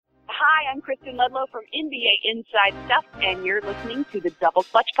I'm Kristen Ludlow from NBA Inside Stuff, and you're listening to the Double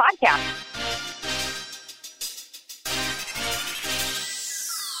Clutch Podcast.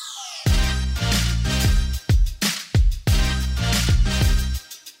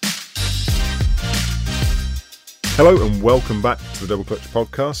 Hello and welcome back to the Double Clutch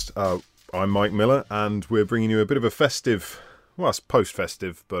Podcast. I'm Mike Miller, and we're bringing you a bit of a festive, well, it's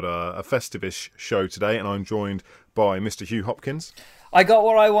post-festive, but a festive-ish show today, and I'm joined by Mr. Hugh Hopkins. I got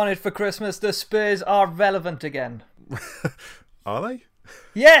what I wanted for Christmas. The Spurs are relevant again. Are they?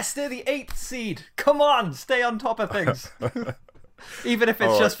 Yes, they're the 8th seed. Come on, stay on top of things. Even if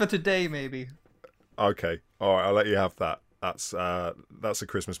it's just for today, maybe. Okay, all right, I'll let you have that. That's a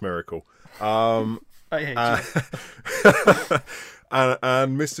Christmas miracle. I hate you.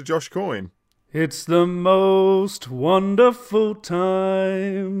 and Mr. Josh Coyne. It's the most wonderful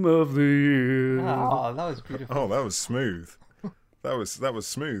time of the year. Oh, that was beautiful. Oh, that was smooth. That was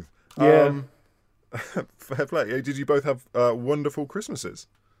smooth. Yeah. Fair play. Did you both have wonderful Christmases?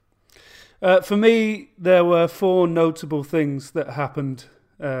 For me, there were 4 notable things that happened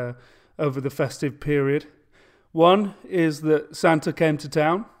over the festive period. 1 is that Santa came to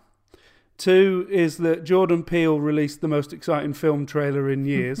town. 2 is that Jordan Peele released the most exciting film trailer in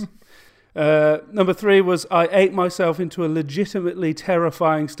years. Number 3 was I ate myself into a legitimately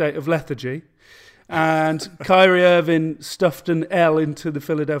terrifying state of lethargy. And Kyrie Irving stuffed an L into the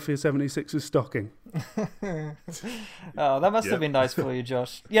Philadelphia 76ers stocking. Oh, that must have been nice for you,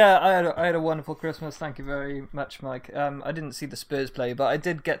 Josh. Yeah, I had a wonderful Christmas. Thank you very much, Mike. I didn't see the Spurs play, but I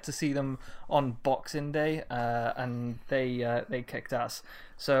did get to see them on Boxing Day, and they kicked ass.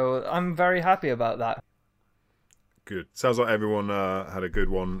 So I'm very happy about that. Good. Sounds like everyone had a good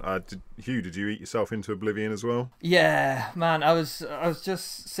one. Hugh, did you eat yourself into oblivion as well? Yeah, man. I was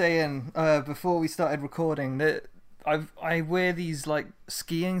just saying before we started recording that I wear these like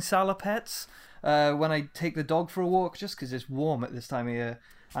skiing salopettes when I take the dog for a walk, just because it's warm at this time of year.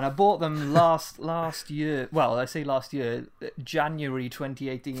 And I bought them last year. Well, I say last year, January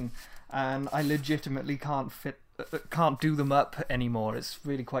 2018, and I legitimately can't do them up anymore. It's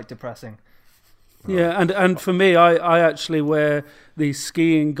really quite depressing. Yeah, and for me, I actually wear these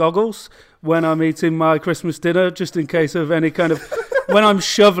skiing goggles when I'm eating my Christmas dinner, just in case of any kind of... when I'm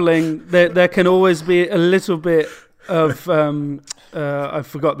shoveling, there can always be a little bit of... I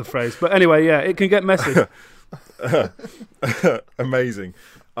forgot the phrase. But anyway, yeah, it can get messy. Amazing.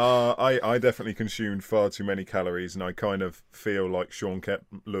 I definitely consumed far too many calories, and I kind of feel like Sean Kemp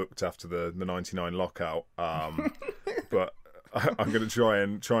looked after the 99 lockout. But I'm going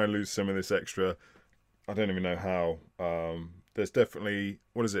to try and lose some of this extra... I don't even know how. There's definitely...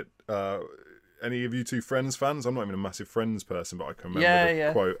 What is it? Any of you two Friends fans? I'm not even a massive Friends person, but I can remember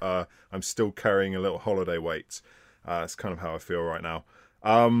the quote, I'm still carrying a little holiday weight. That's kind of how I feel right now.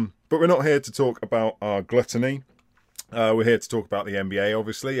 But we're not here to talk about our gluttony. We're here to talk about the NBA,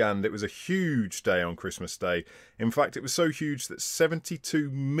 obviously, and it was a huge day on Christmas Day. In fact, it was so huge that 72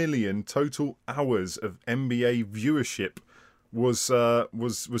 million total hours of NBA viewership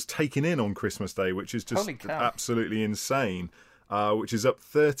was taken in on Christmas Day, which is just absolutely insane, which is up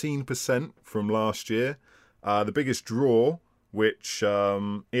 13% from last year. The biggest draw, which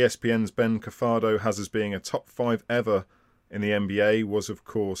ESPN's Ben Caffardo has as being a top 5 ever in the NBA, was, of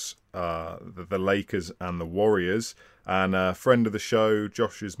course, the Lakers and the Warriors. And a friend of the show,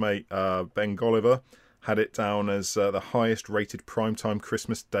 Josh's mate, Ben Golliver, had it down as the highest-rated primetime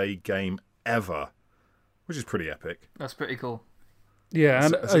Christmas Day game ever, which is pretty epic. That's pretty cool. Yeah,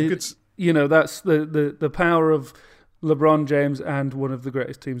 and that's the power of LeBron James and one of the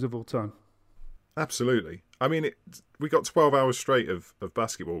greatest teams of all time. Absolutely. I mean, we got 12 hours straight of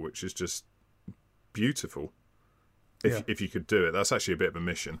basketball, which is just beautiful. If you could do it, that's actually a bit of a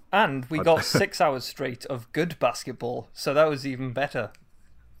mission. And we got 6 hours straight of good basketball, so that was even better.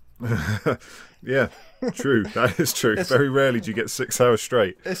 Yeah, true. That is true. Very rarely do you get 6 hours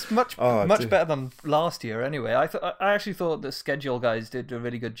straight. It's much better than last year. Anyway, I actually thought the schedule guys did a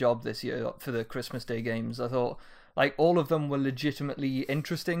really good job this year for the Christmas Day games. I thought like all of them were legitimately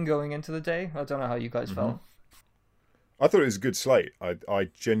interesting going into the day. I don't know how you guys felt. I thought it was a good slate. I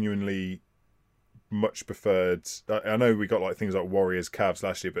genuinely much preferred. I know we got like things like Warriors, Cavs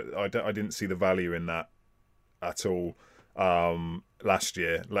last year, but I didn't see the value in that at all. Last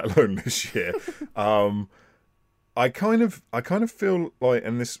year, let alone this year. I kind of feel like,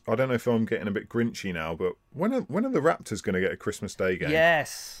 and this, I don't know if I'm getting a bit grinchy now, but when are the Raptors going to get a Christmas Day game?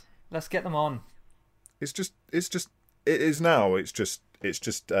 Yes, let's get them on. It is now. It's just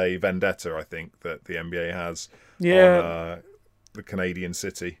a vendetta, I think, that the NBA has on the Canadian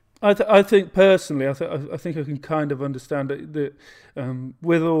city. I think personally, I think I can kind of understand it, that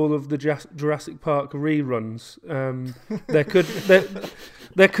with all of the Jurassic Park reruns,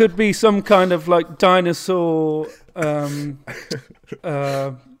 there could be some kind of like dinosaur.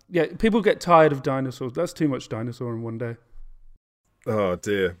 Yeah, people get tired of dinosaurs. That's too much dinosaur in one day. Oh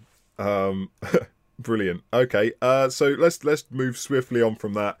dear. Brilliant. Okay, so let's move swiftly on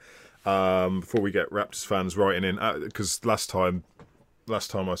from that before we get Raptors fans writing in, because last time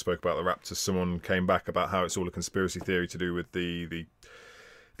I spoke about the Raptors, someone came back about how it's all a conspiracy theory to do with the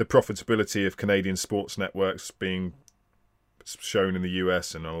profitability of Canadian sports networks being shown in the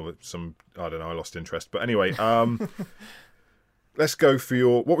US and all that. I don't know, I lost interest. But anyway, let's go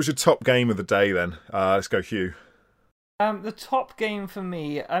for what was your top game of the day then? Let's go, Hugh. The top game for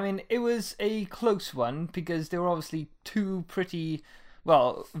me, I mean, it was a close one because there were obviously two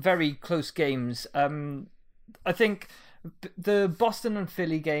very close games. I think the Boston and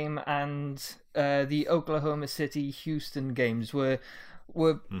Philly game and the Oklahoma City Houston games were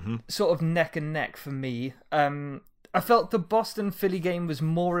sort of neck and neck for me. I felt the Boston Philly game was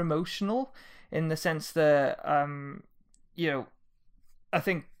more emotional in the sense that I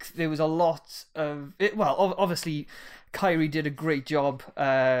think there was a lot of it. Well, obviously, Kyrie did a great job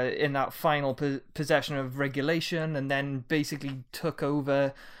in that final possession of regulation, and then basically took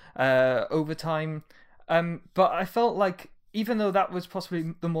over overtime. But I felt like, even though that was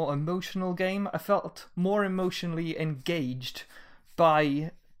possibly the more emotional game, I felt more emotionally engaged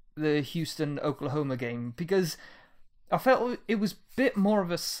by the Houston-Oklahoma game because I felt it was a bit more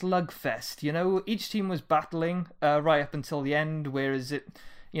of a slugfest. Each team was battling right up until the end, whereas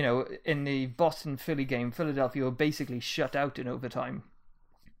in the Boston-Philly game, Philadelphia were basically shut out in overtime.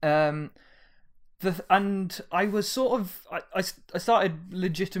 And I was sort of... I started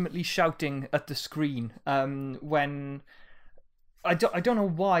legitimately shouting at the screen when... I don't know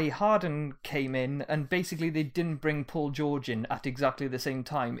why Harden came in and basically they didn't bring Paul George in at exactly the same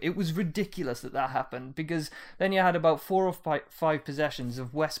time. It was ridiculous that happened because then you had about 4 or 5 possessions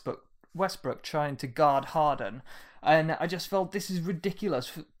of Westbrook trying to guard Harden. And I just felt this is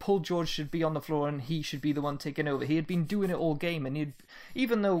ridiculous. Paul George should be on the floor and he should be the one taking over. He had been doing it all game, and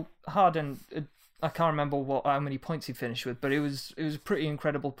even though Harden, I can't remember how many points he finished with, but it was a pretty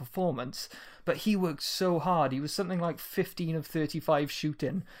incredible performance. But he worked so hard. He was something like 15 of 35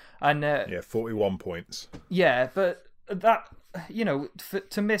 shooting, and 41 points. Yeah, but that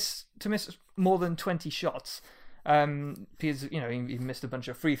to miss more than 20 shots, because he missed a bunch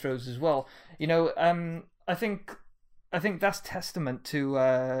of free throws as well. I think that's testament to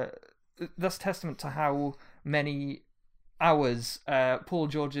how many hours Paul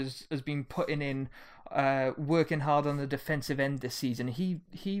George has been putting in, working hard on the defensive end this season. He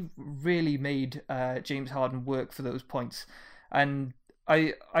really made James Harden work for those points, and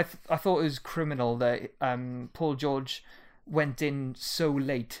I thought it was criminal that Paul George went in so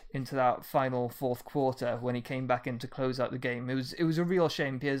late into that final fourth quarter when he came back in to close out the game. It was a real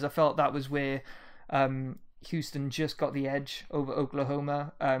shame because I felt that was where Houston just got the edge over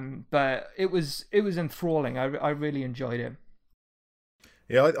Oklahoma, but it was enthralling. I really enjoyed it.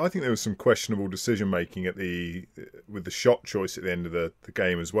 Yeah, I think there was some questionable decision making with the shot choice at the end of the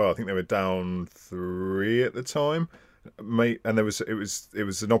game as well. I think they were down 3 at the time, and it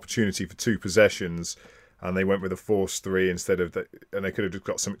was an opportunity for 2 possessions, and they went with a forced 3 instead of that, and they could have just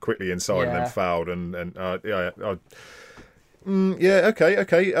got something quickly inside and then fouled,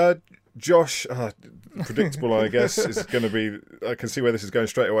 okay. Josh, predictable, I guess, is going to be. I can see where this is going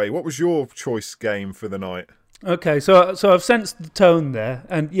straight away. What was your choice game for the night? Okay, so I've sensed the tone there,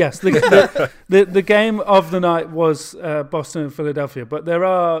 and yes, the game of the night was Boston and Philadelphia, but there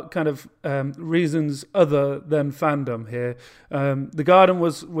are kind of reasons other than fandom here. The Garden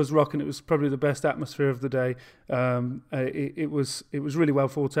was rocking; it was probably the best atmosphere of the day. It was really well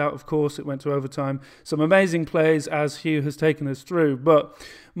thought out. Of course, it went to overtime. Some amazing plays, as Hugh has taken us through. But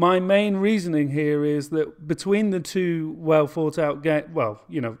my main reasoning here is that between the two well thought out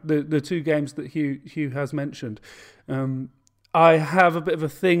the 2 games that Hugh has mentioned, I have a bit of a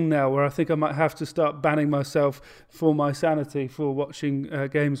thing now where I think I might have to start banning myself for my sanity for watching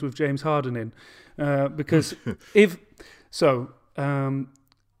games with James Harden in, because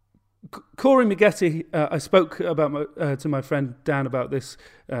Corey Maggette, I spoke about to my friend Dan about this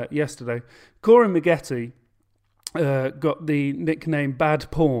yesterday. Corey Maggette got the nickname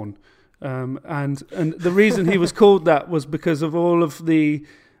Bad Porn, and the reason he was called that was because of all of the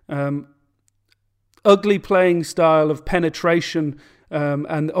ugly playing style of penetration,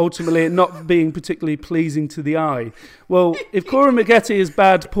 and ultimately it not being particularly pleasing to the eye. Well, if Corey Maggette is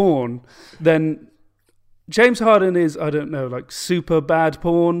bad porn, then James Harden is, I don't know, like super bad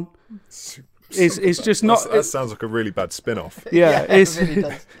porn. It's just not. That sounds like a really bad spin-off. Yeah, it really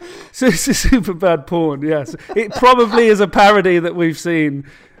does. So it's a super bad porn. Yes, it probably is a parody that we've seen,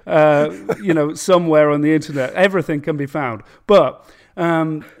 somewhere on the internet. Everything can be found, but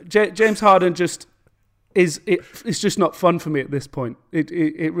James Harden just it's just not fun for me at this point.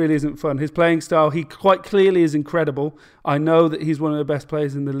 It really isn't fun. His playing style, he quite clearly is incredible. I know that he's one of the best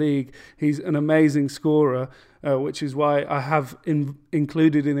players in the league. He's an amazing scorer, which is why I have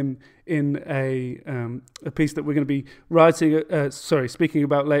included him in a piece that we're going to be speaking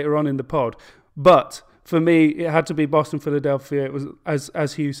about later on in the pod. But for me, it had to be Boston-Philadelphia. It was,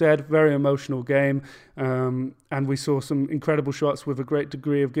 as Hugh said, very emotional game, and we saw some incredible shots with a great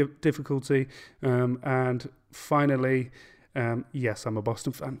degree of difficulty. And finally, yes, I'm a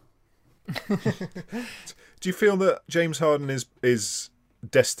Boston fan. Do you feel that James Harden is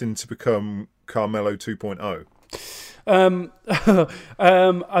destined to become Carmelo 2.0?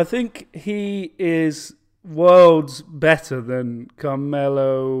 I think he is worlds better than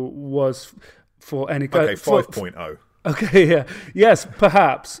Carmelo was for any kind. Okay, 5.0. Okay, yeah, yes,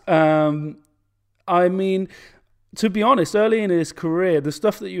 perhaps. I mean, to be honest, early in his career, the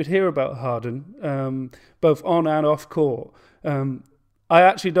stuff that you'd hear about Harden, both on and off court, I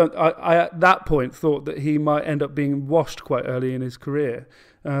actually don't. I at that point thought that he might end up being washed quite early in his career.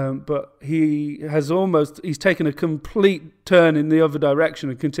 But he's taken a complete turn in the other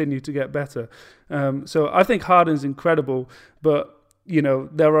direction and continued to get better. So I think Harden's incredible, but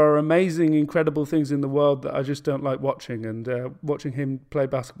there are amazing, incredible things in the world that I just don't like watching, and watching him play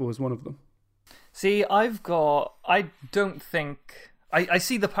basketball is one of them. See, I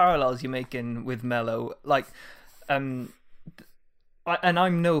see the parallels you're making with Melo, and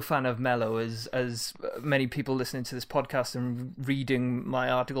I'm no fan of Melo, as many people listening to this podcast and reading my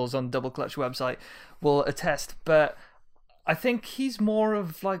articles on Double Clutch website will attest. But I think he's more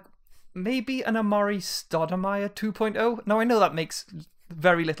of maybe an Amari Stoudemire 2.0. Now, I know that makes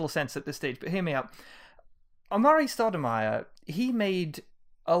very little sense at this stage, but hear me out. Amari Stoudemire, he made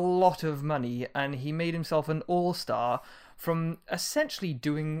a lot of money, and he made himself an all-star from essentially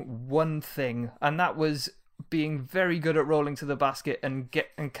doing one thing, and that was being very good at rolling to the basket and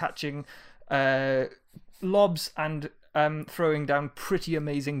catching lobs and throwing down pretty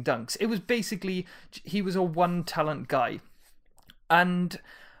amazing dunks. It was basically, he was a one-talent guy. And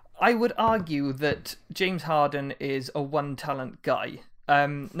I would argue that James Harden is a one-talent guy.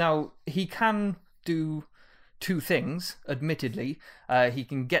 Now, he can do two things, admittedly. He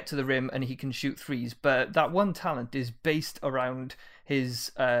can get to the rim and he can shoot threes, but that one talent is based around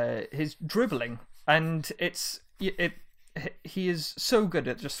his dribbling. And he is so good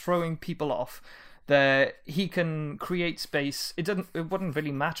at just throwing people off that he can create space. It wouldn't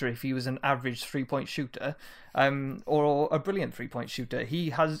really matter if he was an average 3-point shooter, or a brilliant 3-point shooter.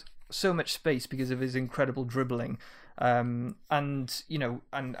 He has so much space because of his incredible dribbling, and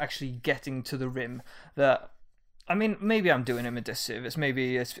actually getting to the rim. That, I mean, maybe I'm doing him a disservice.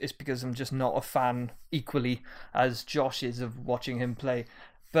 Maybe it's because I'm just not a fan equally as Josh is of watching him play,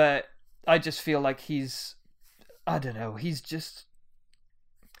 but I just feel like he's just...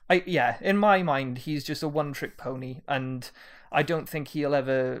 in my mind, he's just a one-trick pony, and I don't think he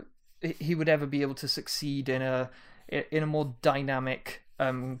would ever be able to succeed in a more dynamic,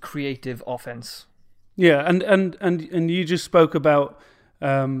 creative offense. Yeah, and you just spoke about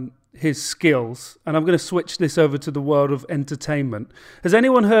his skills, and I'm going to switch this over to the world of entertainment. Has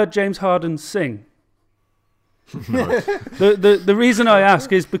anyone heard James Harden sing? No. The reason I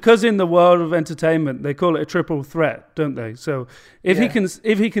ask is because in the world of entertainment they call it a triple threat, don't they? So if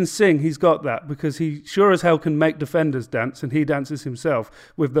he can sing, he's got that, because he sure as hell can make defenders dance, and he dances himself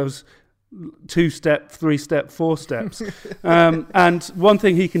with those 2-step, 3-step, 4 steps. And one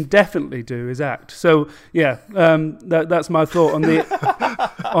thing he can definitely do is act. So yeah, that's my thought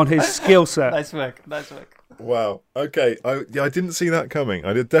on his skill set. Nice work. Wow. Okay. I didn't see that coming.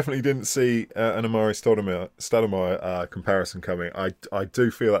 I definitely didn't see an Amari Stoudemire comparison coming. I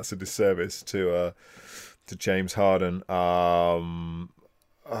do feel that's a disservice to James Harden. But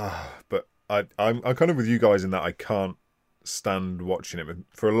I'm kind of with you guys in that I can't stand watching him.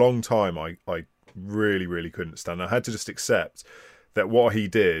 For a long time, I really, really couldn't stand. I had to just accept that what he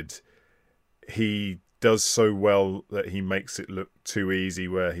did, he does so well that he makes it look too easy,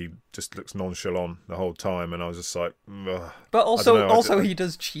 where he just looks nonchalant the whole time, and I was just like, ugh. But also he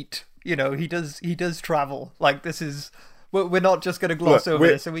does cheat. He does travel. Like, this is, we're not just going to gloss over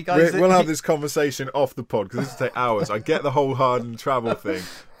this. And we'll have this conversation off the pod, because this will take hours. I get the whole Harden travel thing,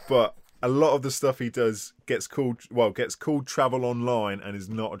 but a lot of the stuff he does gets called travel online and is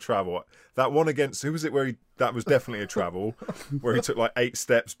not a travel. That one against, who was it that was definitely a travel, where he took like 8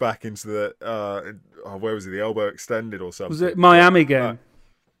 steps back into the where was he, the elbow extended or something. Was it Miami game?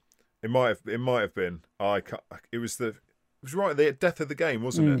 It might have been. It was right at the death of the game,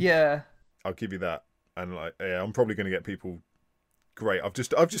 wasn't it? Yeah. I'll give you that. And I'm probably going to get people. Great, I've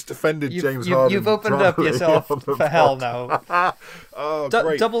just offended James Harden. You've opened up yourself for hell now.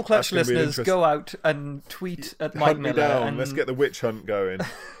 Great. Double Clutch listeners, go out and tweet at Mike Hunt me Miller. down. Let's get the witch hunt going.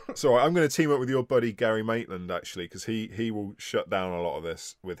 So I'm going to team up with your buddy Gary Maitland, actually, because he will shut down a lot of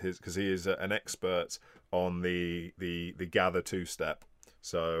this because he is an expert on the gather 2-step.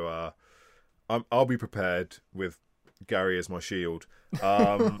 So I'll be prepared with Gary as my shield.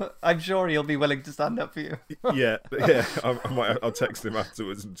 I'm sure he'll be willing to stand up for you. yeah. I'll text him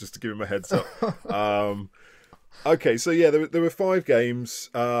afterwards just to give him a heads up. Okay, so yeah, there were 5 games.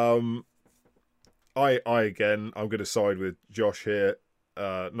 I'm going to side with Josh here.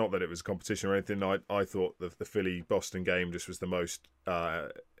 Not that it was a competition or anything. I thought the Philly Boston game just was the most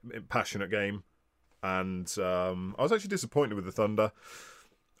passionate game, and I was actually disappointed with the Thunder.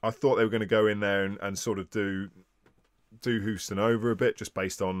 I thought they were going to go in there and sort of do Houston over a bit, just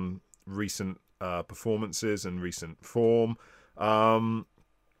based on recent performances and recent form.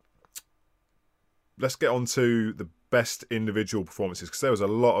 Let's get on to the best individual performances, because there was a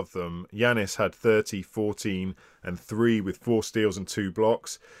lot of them. Giannis had 30, 14, and 3 with 4 steals and 2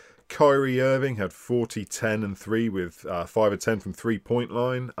 blocks. Kyrie Irving had 40, 10, and 3 with 5 of 10 from 3-point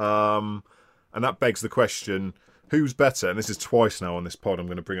line. And that begs the question, who's better? And this is twice now on this pod I'm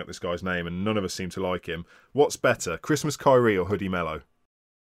going to bring up this guy's name, and none of us seem to like him. What's better, Christmas Kyrie or Hoodie Mello?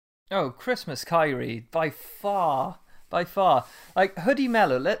 Oh, Christmas Kyrie, by far. Like, Hoodie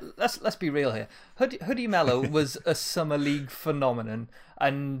Mello, let's be real here. Hoodie Mello was a summer league phenomenon,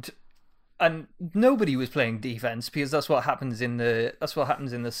 and nobody was playing defense, because that's what happens in the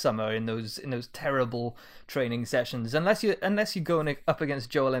summer in those terrible training sessions. Unless you're going up against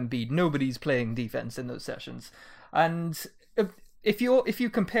Joel Embiid, nobody's playing defense in those sessions. And if you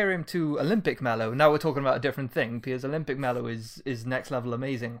compare him to Olympic Mello, now we're talking about a different thing, because Olympic Mello is next level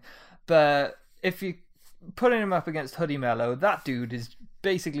amazing. But if you putting him up against Hoodie Mello, that dude is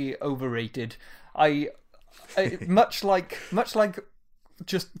basically overrated. I much like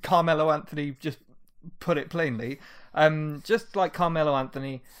just Carmelo Anthony, just put it plainly. Just like Carmelo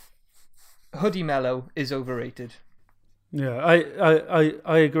Anthony, Hoodie Mello is overrated. Yeah,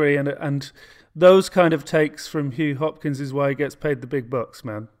 I agree, and those kind of takes from Hugh Hopkins is why he gets paid the big bucks,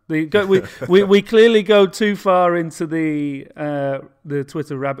 man. We clearly go too far into the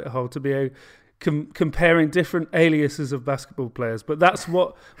Twitter rabbit hole to be comparing different aliases of basketball players, but that's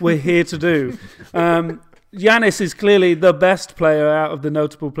what we're here to do. Giannis is clearly the best player out of the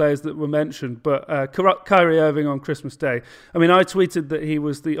notable players that were mentioned, but Kyrie Irving on Christmas Day. I mean, I tweeted that he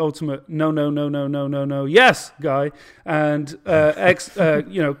was the ultimate no, yes guy, and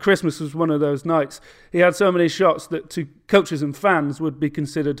Christmas was one of those nights. He had so many shots that to coaches and fans would be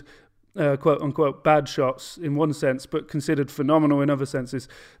considered quote unquote bad shots in one sense, but considered phenomenal in other senses.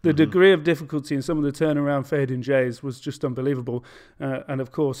 The degree of difficulty in some of the turnaround fading Jays was just unbelievable, and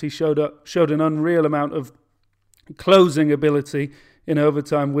of course he showed an unreal amount of closing ability in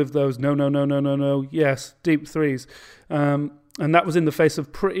overtime with those no, yes, deep threes, and that was in the face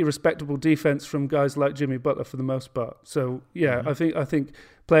of pretty respectable defense from guys like Jimmy Butler for the most part. So yeah, I think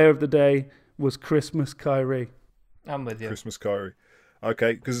player of the day was Christmas Kyrie. I'm with you. Christmas Kyrie.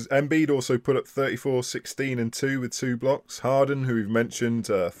 Okay, because Embiid also put up 34, 16, and 2 with 2 blocks. Harden, who we've mentioned,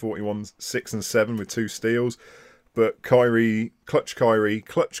 41, 6, and 7 with 2 steals. But Kyrie, Clutch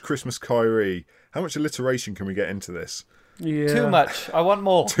Christmas Kyrie. How much alliteration can we get into this? Yeah. Too much. I want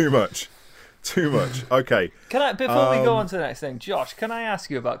more. Too much. Okay. Can I, before we go on to the next thing, Josh, can I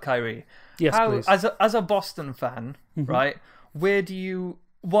ask you about Kyrie? Yes, please. As a Boston fan, right?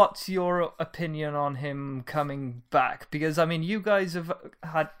 What's your opinion on him coming back? Because I mean, you guys have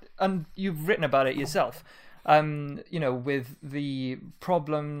had, and you've written about it yourself. With the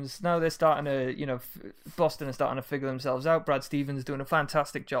problems now, they're starting to, Boston is starting to figure themselves out. Brad Stevens doing a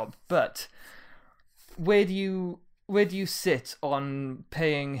fantastic job, but where do you sit on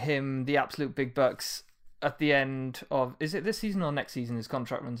paying him the absolute big bucks at the end of? Is it this season or next season? His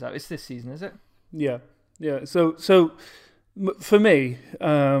contract runs out. It's this season, is it? Yeah. So. For me,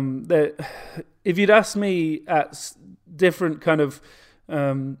 if you'd asked me at different kind of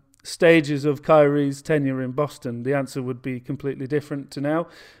stages of Kyrie's tenure in Boston, the answer would be completely different to now.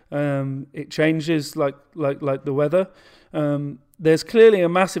 It changes like the weather. there's clearly a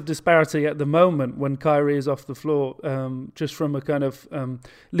massive disparity at the moment when Kyrie is off the floor, just from a kind of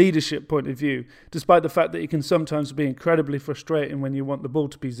leadership point of view, despite the fact that he can sometimes be incredibly frustrating when you want the ball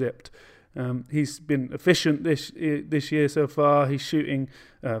to be zipped. He's been efficient this year so far. He's shooting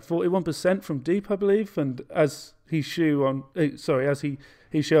 41% from deep, I believe, and as he showed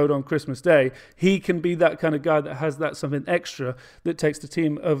on Christmas Day, he can be that kind of guy that has that something extra that takes the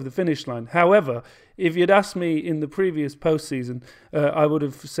team over the finish line. However, if you'd asked me in the previous postseason, I would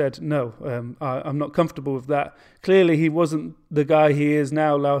have said no. I'm not comfortable with that. Clearly, he wasn't the guy he is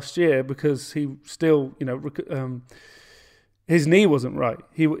now last year because he still, his knee wasn't right.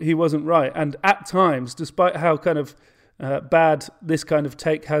 He wasn't right, and at times, despite how kind of bad this kind of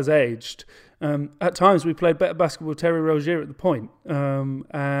take has aged. At times we played better basketball with Terry Rozier at the point. And,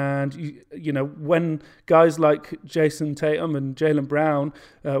 when guys like Jason Tatum and Jaylen Brown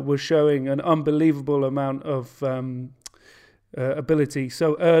were showing an unbelievable amount of ability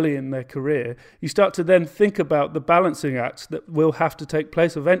so early in their career, you start to then think about the balancing act that will have to take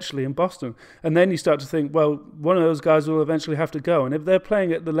place eventually in Boston. And then you start to think, well, one of those guys will eventually have to go. And if they're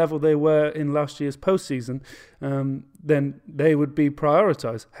playing at the level they were in last year's postseason, then they would be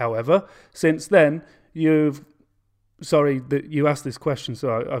prioritized. However, since then, sorry that you asked this question,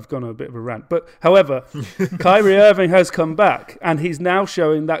 so I've gone on a bit of a rant. But however, Kyrie Irving has come back, and he's now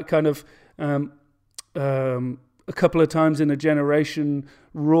showing that kind of a couple of times in a generation,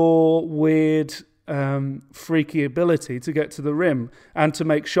 raw, weird, freaky ability to get to the rim and to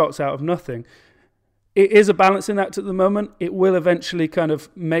make shots out of nothing. It is a balancing act at the moment. It will eventually kind of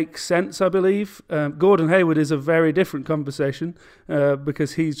make sense, I believe. Gordon Hayward is a very different conversation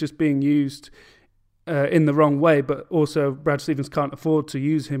because he's just being used in the wrong way, but also Brad Stevens can't afford to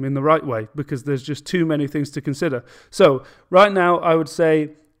use him in the right way because there's just too many things to consider. So right now, I would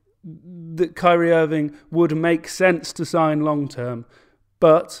say that Kyrie Irving would make sense to sign long term,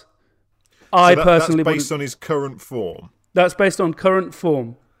 but personally that's based on his current form. That's based on current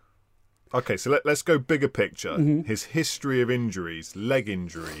form. Okay, so let's go bigger picture. Mm-hmm. His history of injuries, leg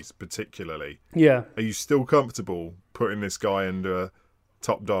injuries particularly. Yeah. Are you still comfortable putting this guy under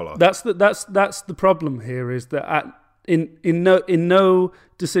top dollar? That's the problem here is that in no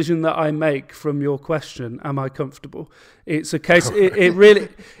decision that I make from your question am I comfortable. It's a case.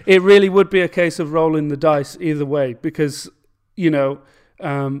 It really would be a case of rolling the dice either way because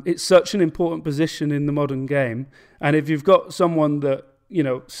it's such an important position in the modern game, and if you've got someone that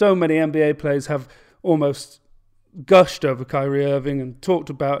so many NBA players have almost gushed over Kyrie Irving and talked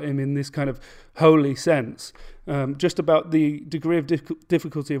about him in this kind of holy sense. Just about the degree of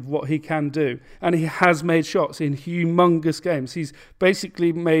difficulty of what he can do. And he has made shots in humongous games. He's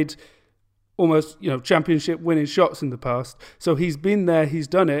basically made almost, championship winning shots in the past. So he's been there, he's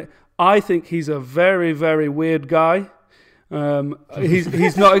done it. I think he's a very, very weird guy.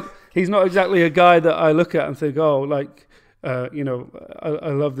 He's not exactly a guy that I look at and think, I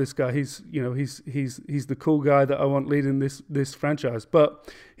love this guy. He's the cool guy that I want leading this franchise.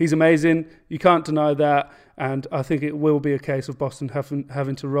 But he's amazing. You can't deny that. And I think it will be a case of Boston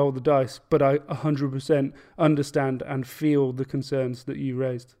having to roll the dice. But I 100% understand and feel the concerns that you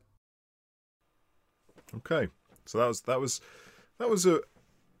raised. Okay, so that was a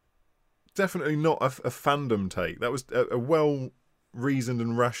definitely not a fandom take. That was a well reasoned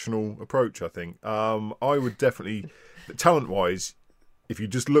and rational approach. I think. I would definitely. Talent-wise, if you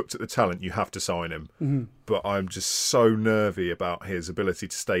just looked at the talent, you have to sign him. Mm-hmm. But I'm just so nervy about his ability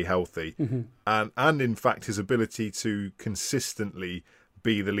to stay healthy, mm-hmm. and in fact his ability to consistently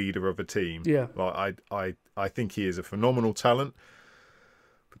be the leader of a team. Yeah, I think he is a phenomenal talent.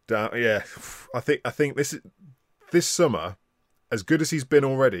 But I think this summer, as good as he's been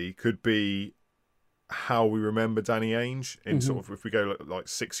already, could be how we remember Danny Ainge in mm-hmm. sort of if we go like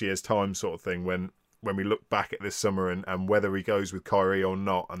 6 years time sort of thing when we look back at this summer and whether he goes with Kyrie or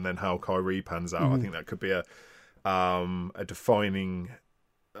not, and then how Kyrie pans out, mm-hmm. I think that could be a defining,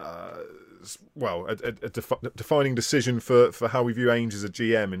 defining decision for how we view Ainge as a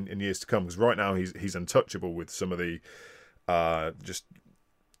GM in years to come. Because right now he's untouchable with some of the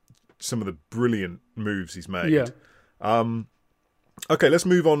brilliant moves he's made. Yeah. Okay, let's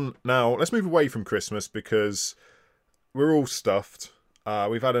move on now. Let's move away from Christmas because we're all stuffed.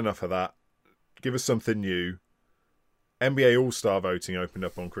 We've had enough of that. Give us something new. NBA All-Star voting opened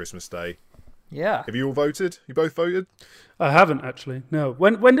up on Christmas Day. Yeah. Have you all voted? You both voted? I haven't actually. No.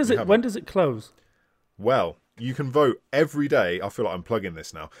 When does it close? Well, you can vote every day. I feel like I'm plugging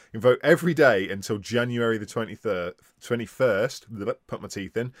this now. You can vote every day until January the 21st. Put my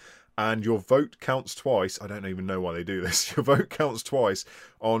teeth in. And your vote counts twice. I don't even know why they do this. Your vote counts twice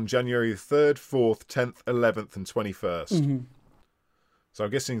on January the 3rd, 4th, 10th, 11th and 21st. Mm-hmm. So I'm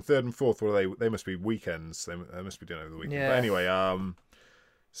guessing third and fourth. Well, they must be weekends. They must be doing over the weekend. Yeah. But anyway,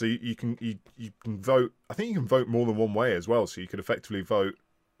 so you can vote. I think you can vote more than one way as well. So you could effectively vote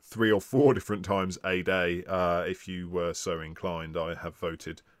 3 or 4 different times a day if you were so inclined. I have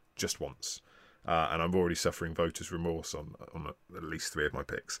voted just once, and I'm already suffering voters' remorse on at least 3 of my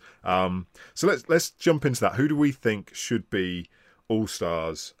picks. So let's jump into that. Who do we think should be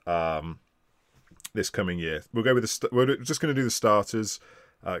All-Stars this coming year? We'll go with we're just going to do the starters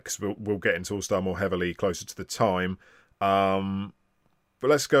because we'll get into All-Star more heavily closer to the time. But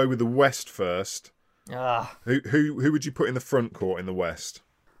let's go with the West first. Who would you put in the front court in the West?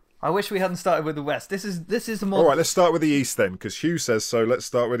 I wish we hadn't started with the West. This is a more... All right, let's start with the East then, because Hugh says so. Let's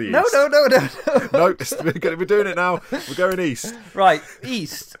start with the East. No. No, we're doing it now. We're going East. Right,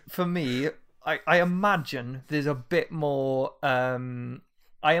 East, for me, I imagine there's a bit more...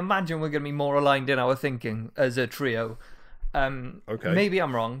 I imagine we're going to be more aligned in our thinking as a trio. Okay. Maybe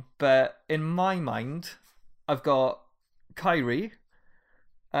I'm wrong, but in my mind, I've got Kyrie.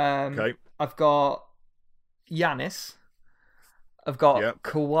 Okay. I've got Giannis. I've got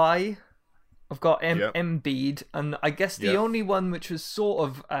Kawhi. I've got Embiid. And I guess the only one which was sort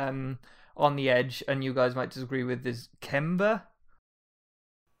of on the edge, and you guys might disagree with, is Kemba.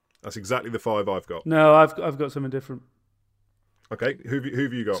 That's exactly the 5 I've got. No, I've got something different. Okay, who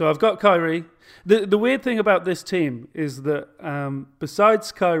have you got? So I've got Kyrie. The weird thing about this team is that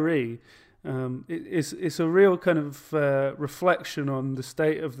besides Kyrie, it's a real kind of reflection on the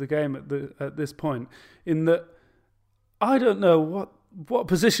state of the game at this point. In that, I don't know what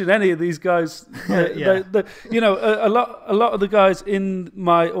position any of these guys. A lot of the guys in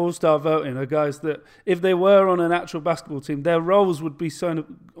my All-Star voting are guys that, if they were on an actual basketball team, their roles would be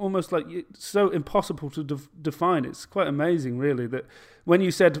almost like so impossible to define. It's quite amazing, really, that when you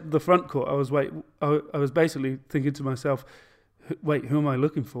said the front court, I was basically thinking to myself, wait, who am I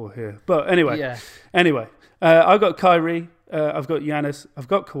looking for here? But anyway, I've got Kyrie, I've got Giannis, I've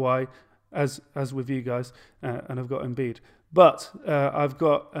got Kawhi, as with you guys, and I've got Embiid. But I've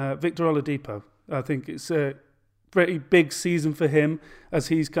got Victor Oladipo. I think it's a pretty big season for him, as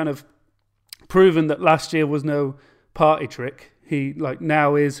he's kind of proven that last year was no party trick. He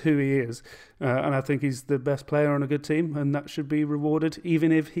now is who he is, and I think he's the best player on a good team, and that should be rewarded,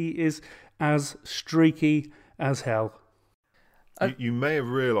 even if he is as streaky as hell. You may have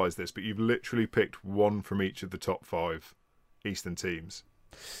realised this, but you've literally picked one from each of the top 5 Eastern teams.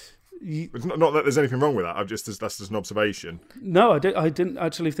 It's not that there's anything wrong with that. That's just an observation. No, I didn't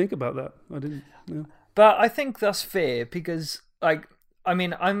actually think about that. I didn't. No. But I think that's fair because, I'm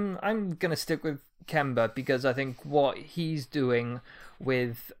gonna stick with Kemba because I think what he's doing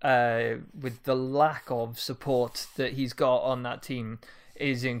with the lack of support that he's got on that team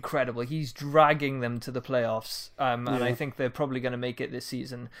is incredible. He's dragging them to the playoffs, and I think they're probably going to make it this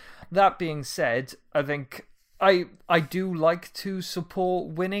season. That being said, I think I do like to support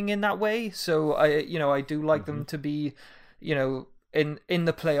winning in that way. So I do like them to be, in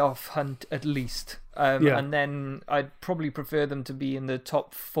the playoff hunt at least. And then I'd probably prefer them to be in the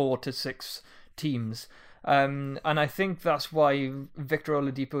top 4 to 6 teams. And I think that's why Victor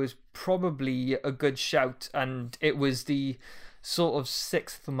Oladipo is probably a good shout, and it was the sort of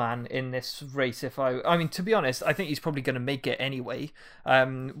 6th man in this race. To be honest, I think he's probably going to make it anyway,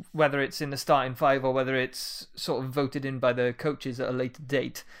 whether it's in the starting 5 or whether it's sort of voted in by the coaches at a later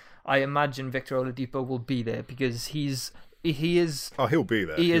date. I imagine Victor Oladipo will be there because he is he'll be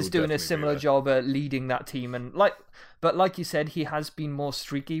there. He is doing a similar job at leading that team, and like you said, he has been more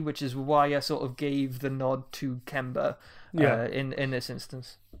streaky, which is why I sort of gave the nod to Kemba in this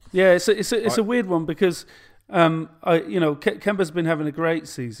instance. Yeah, it's a weird one because Kemba's been having a great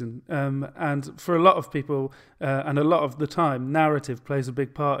season, and for a lot of people, and a lot of the time, narrative plays a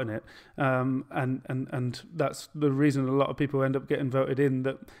big part in it, and that's the reason a lot of people end up getting voted in.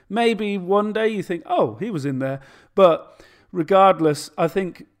 That maybe one day you think, oh, he was in there, but regardless, I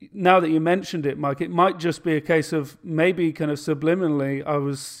think now that you mentioned it, Mike, it might just be a case of maybe kind of subliminally,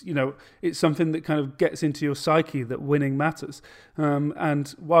 it's something that kind of gets into your psyche that winning matters,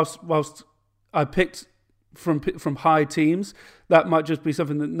 and whilst I picked from high teams, that might just be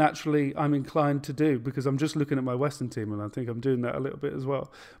something that naturally I'm inclined to do because I'm just looking at my Western team and I think I'm doing that a little bit as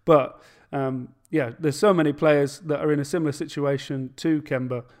well. But there's so many players that are in a similar situation to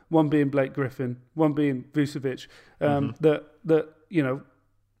Kemba, one being Blake Griffin, one being Vucevic, that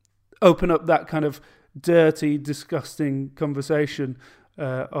open up that kind of dirty, disgusting conversation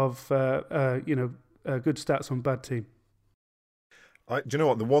of good stats on bad team. Do you know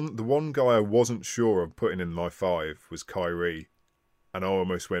what? The one guy I wasn't sure of putting in my 5 was Kyrie, and I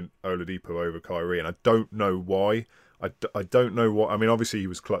almost went Oladipo over Kyrie, and I don't know why. I don't know what. I mean, obviously he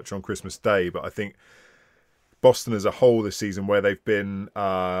was clutch on Christmas Day, but I think Boston as a whole this season, where they've been,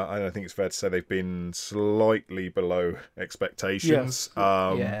 I don't think it's fair to say they've been slightly below expectations.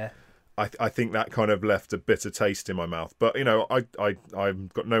 Yeah. I think that kind of left a bitter taste in my mouth. But,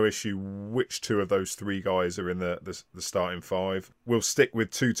 I've got no issue which two of those three guys are in the starting five. We'll stick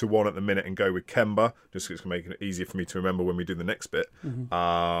with 2-1 at the minute and go with Kemba, just because it's going to make it easier for me to remember when we do the next bit.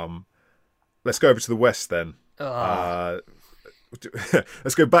 Mm-hmm. Let's go over to the West then. Let's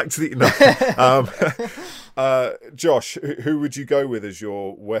go back to the... Josh, who would you go with as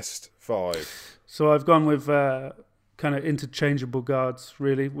your West five? So I've gone with kind of interchangeable guards,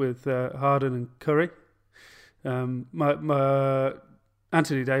 really, with Harden and Curry. My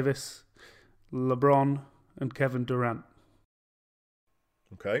Anthony Davis, LeBron, and Kevin Durant.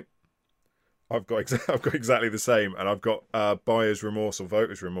 Okay. I've got exactly the same, and I've got buyer's remorse or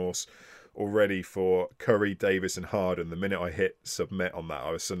voter's remorse already for Curry, Davis, and Harden. The minute I hit submit on that,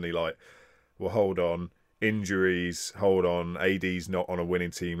 I was suddenly like, well, hold on. Injuries, hold on. AD's not on a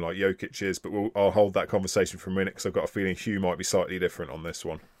winning team like Jokic is, but I'll hold that conversation for a minute because I've got a feeling Hugh might be slightly different on this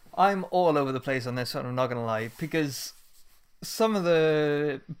one. I'm all over the place on this one, I'm not going to lie, because some of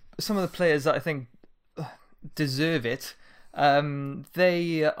the players that I think deserve it, they're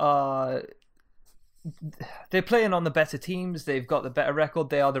playing on the better teams. They've got the better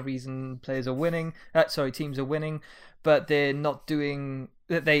record. They are the reason teams are winning. But they're not doing.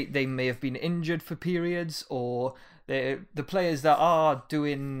 They may have been injured for periods, or the players that are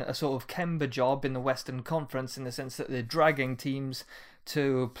doing a sort of Kemba job in the Western Conference, in the sense that they're dragging teams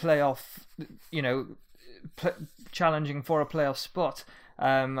to playoff, challenging for a playoff spot.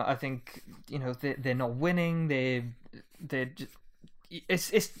 I think they're not winning. They're just,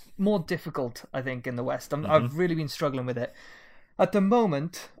 it's more difficult, I think, in the West. I've really been struggling with it. At the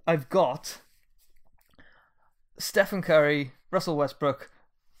moment, I've got Stephen Curry, Russell Westbrook,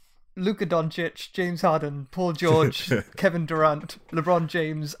 Luka Doncic, James Harden, Paul George, Kevin Durant, LeBron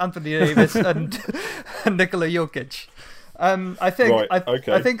James, Anthony Davis, and Nikola Jokic. I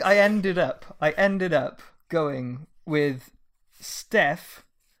think I ended up going with Steph,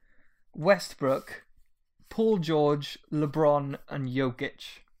 Westbrook, Paul George, LeBron, and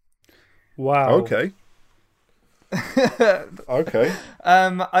Jokic. Wow. Okay. Okay.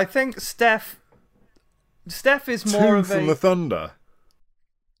 I think Steph is more of from the Thunder.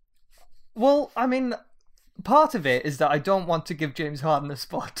 Well, I mean, part of it is that I don't want to give James Harden a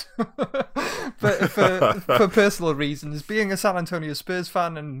spot, but for personal reasons, being a San Antonio Spurs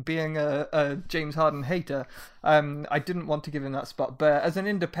fan and being a James Harden hater, I didn't want to give him that spot. But as an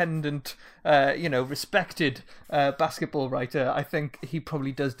independent, respected basketball writer, I think he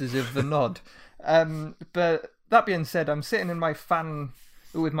probably does deserve the nod. But that being said, I'm sitting in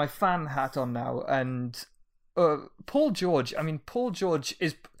with my fan hat on now, and Paul George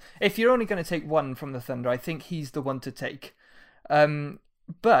is, if you're only going to take one from the Thunder, I think he's the one to take.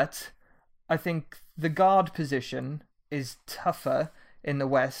 But I think the guard position is tougher in the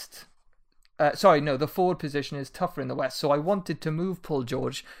West. The forward position is tougher in the West. So I wanted to move Paul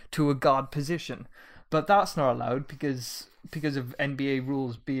George to a guard position, but that's not allowed because of NBA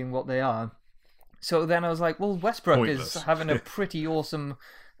rules being what they are. So then I was like, well, Westbrook Pointless. is having a pretty awesome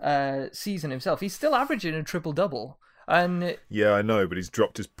season himself. He's still averaging a triple-double. And yeah, I know, but he's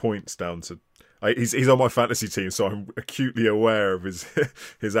dropped his points down to... He's on my fantasy team, so I'm acutely aware of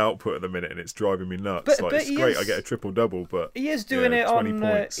his output at the minute, and it's driving me nuts. But it's great, I get a triple-double, but he is doing it 20 on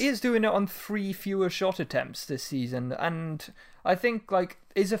points. he is doing it on 3 fewer shot attempts this season, and I think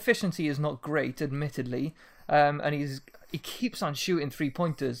his efficiency is not great, admittedly, and he keeps on shooting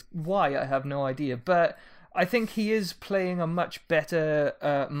 3-pointers. Why, I have no idea, but I think he is playing a much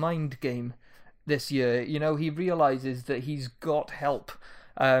better mind game this year. He realizes that he's got help.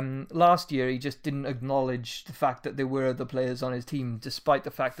 Last year, he just didn't acknowledge the fact that there were other players on his team, despite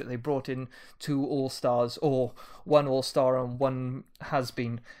the fact that they brought in 2 All-Stars, or 1 All-Star and 1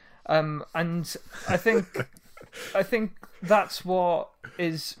 has-been. And I think that's what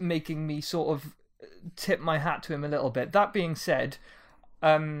is making me sort of tip my hat to him a little bit. That being said,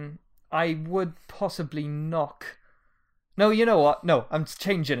 I would possibly knock... No, you know what? No, I'm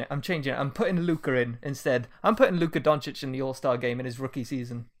changing it. I'm putting Luka in instead. I'm putting Luka Doncic in the All-Star game in his rookie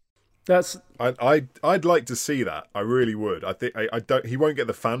season. I'd like to see that. I really would. I think I don't. He won't get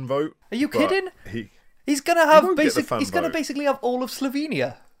the fan vote. Are you kidding? He's gonna basically have all of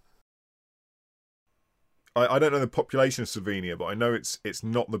Slovenia. I don't know the population of Slovenia, but I know it's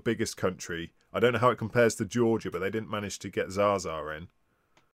not the biggest country. I don't know how it compares to Georgia, but they didn't manage to get Zaza in.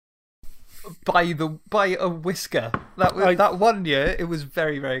 By a whisker. That 1 year, it was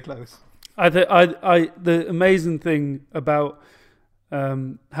very, very close. The amazing thing about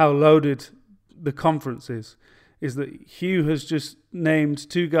how loaded the conference is that Hugh has just named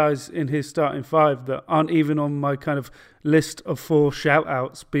 2 guys in his starting 5 that aren't even on my kind of list of 4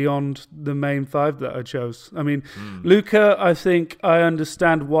 shout-outs beyond the main 5 that I chose. I mean, Luka, I think I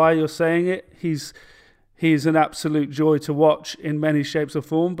understand why you're saying it. He's an absolute joy to watch in many shapes or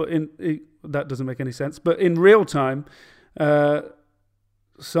form, but that doesn't make any sense. But in real time,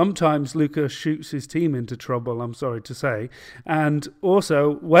 sometimes Luka shoots his team into trouble, I'm sorry to say. And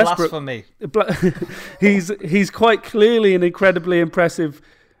also Westbrook, blasphemy. he's quite clearly an incredibly impressive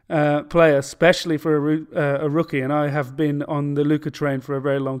player, especially for a rookie, and I have been on the Luka train for a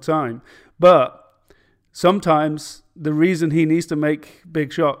very long time. But sometimes the reason he needs to make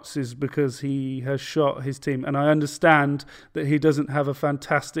big shots is because he has shot his team. And I understand that he doesn't have a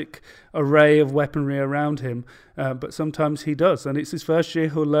fantastic array of weaponry around him, but sometimes he does. And it's his first year,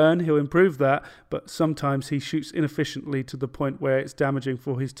 he'll learn, he'll improve that, but sometimes he shoots inefficiently to the point where it's damaging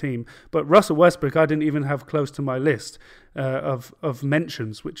for his team. But Russell Westbrook, I didn't even have close to my list of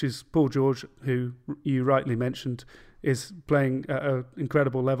mentions, which is Paul George, who you rightly mentioned, is playing at an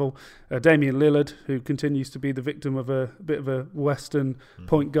incredible level. Damian Lillard, who continues to be the victim of a bit of a Western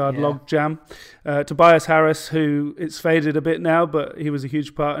point guard log jam. Tobias Harris, who it's faded a bit now, but he was a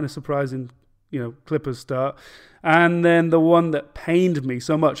huge part in a surprising, Clippers start. And then the one that pained me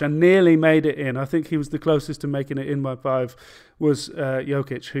so much and nearly made it in, I think he was the closest to making it in my 5, was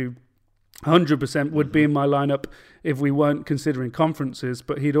Jokic, who 100% would be in my lineup if we weren't considering conferences,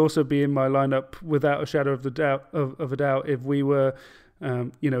 but he'd also be in my lineup without a shadow of a doubt if we were,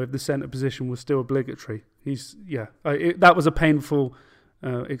 if the center position was still obligatory. That was a painful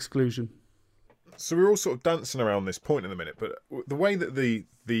exclusion. So we're all sort of dancing around this point in a minute, but the way that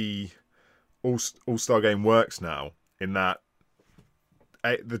the All-Star game works now, in that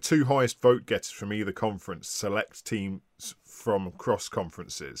the 2 highest vote getters from either conference select teams from cross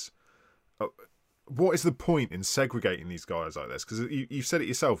conferences. What is the point in segregating these guys like this? Because you've said it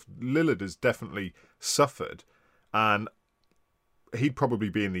yourself, Lillard has definitely suffered, and he'd probably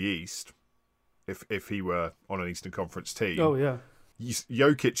be in the East if he were on an Eastern Conference team. Oh, yeah.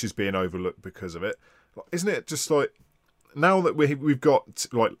 Jokic is being overlooked because of it. Isn't it just like, now that we've got,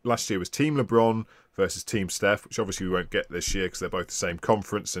 like last year was Team LeBron versus Team Steph, which obviously we won't get this year because they're both the same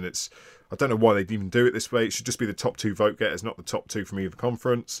conference, and I don't know why they'd even do it this way. It should just be the top 2 vote getters, not the top 2 from either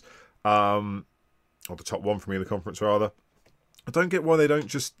conference. Or the top 1 from either conference, rather. I don't get why they don't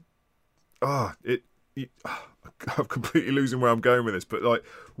just... I'm completely losing where I'm going with this, but like,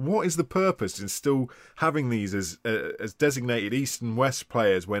 what is the purpose in still having these as designated East and West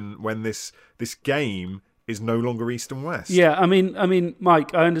players when this game is no longer East and West? Yeah, I mean,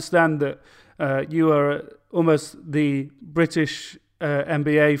 Mike, I understand that you are almost the British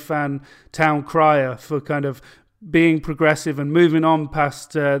NBA fan town crier for kind of being progressive and moving on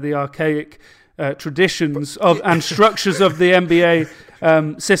past the archaic traditions and structures of the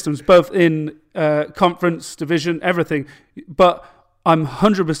NBA systems, both in conference, division, everything. But I'm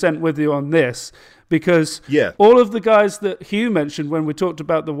 100% with you on this, because all of the guys that Hugh mentioned when we talked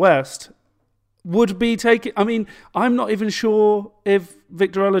about the West would be taking... I mean, I'm not even sure if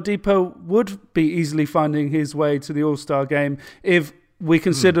Victor Oladipo would be easily finding his way to the All-Star game if we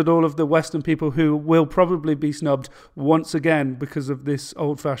considered all of the Western people who will probably be snubbed once again because of this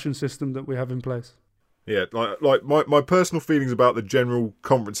old-fashioned system that we have in place. Yeah, like my personal feelings about the general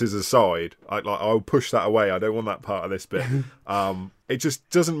conferences aside, I'll push that away. I don't want that part of this bit. It just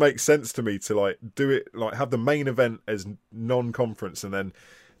doesn't make sense to me to do it, have the main event as non-conference and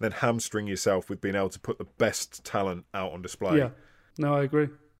then hamstring yourself with being able to put the best talent out on display. Yeah, no, I agree.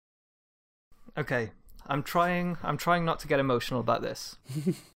 Okay. I'm trying not to get emotional about this.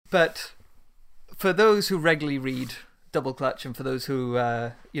 But for those who regularly read Double Clutch, and for those who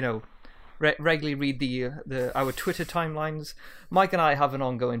regularly read our Twitter timelines, Mike and I have an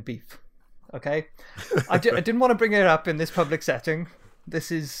ongoing beef. Okay? I didn't want to bring it up in this public setting. This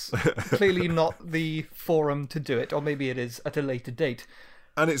is clearly not the forum to do it, or maybe it is at a later date.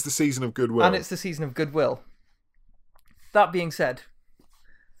 And it's the season of goodwill. That being said,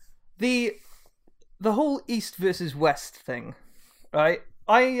 the whole East versus West thing, right?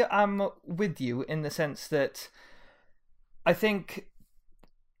 I am with you in the sense that I think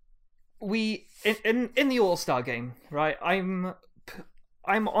we in the All-Star game, right? I'm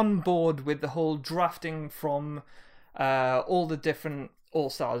on board with the whole drafting from all the different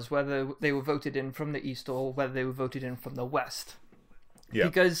All-Stars, whether they were voted in from the East or whether they were voted in from the West. Yeah.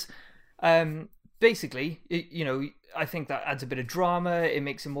 Because basically, I think that adds a bit of drama. It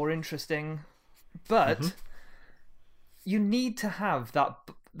makes it more interesting. But you need to have that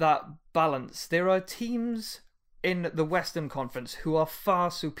that balance. There are teams in the Western Conference who are far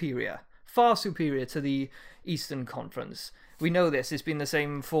superior to the Eastern Conference. We know this. It's been the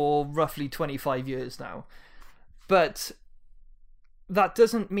same for roughly 25 years now. But that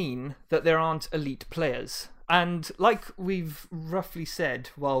doesn't mean that there aren't elite players. And like we've roughly said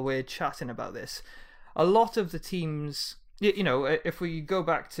while we're chatting about this, a lot of the teams, you know, if we go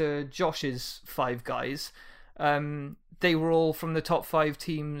back to Josh's 5 guys, they were all from the top 5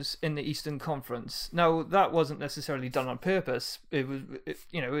 teams in the Eastern Conference. Now, that wasn't necessarily done on purpose. It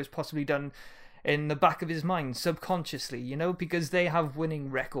was possibly done in the back of his mind, subconsciously, you know, because they have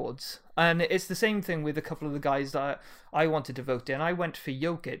winning records. And it's the same thing with a couple of the guys that I wanted to vote in. I went for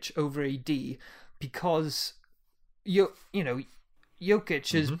Jokic over AD because,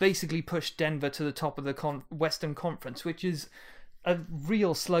 Jokic has basically pushed Denver to the top of the Western Conference, which is a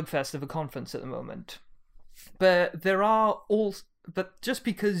real slugfest of a conference at the moment. But but just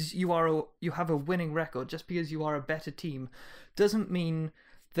because you have a winning record, just because you are a better team, doesn't mean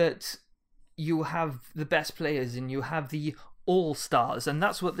that you have the best players and you have the all-stars, and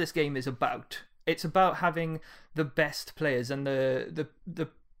that's what this game is about. It's about having the best players and the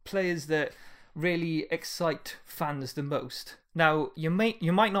players that really excite fans the most. Now, you might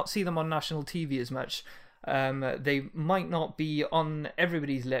not see them on national TV as much. They might not be on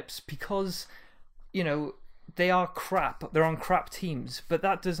everybody's lips because, you know, they are crap. They're on crap teams, but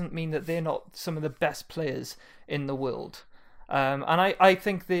that doesn't mean that they're not some of the best players in the world. And I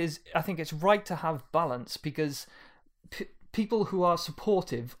think it's right to have balance because people who are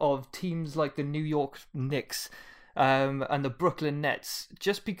supportive of teams like the New York Knicks and the Brooklyn Nets,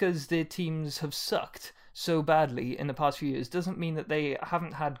 just because their teams have sucked so badly in the past few years, doesn't mean that they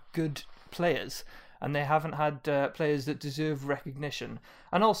haven't had good players and they haven't had players that deserve recognition.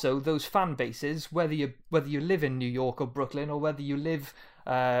 And also those fan bases, whether you live in New York or Brooklyn, or whether you live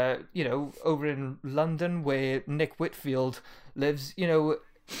over in London where Nick Whitfield lives, you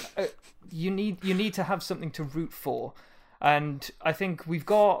need to have something to root for. And I think we've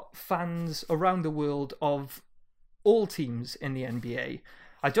got fans around the world of all teams in the NBA.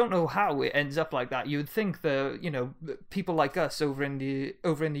 I don't know how it ends up like that. You would think that, people like us over in the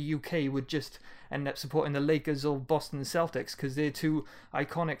UK would just end up supporting the Lakers or Boston Celtics because they're two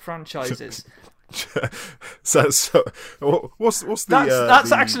iconic franchises. so what's the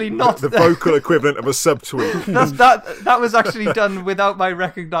that's actually not the vocal equivalent of a subtweet. That was actually done without my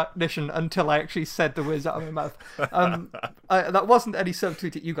recognition until I actually said the words out of my mouth. That wasn't any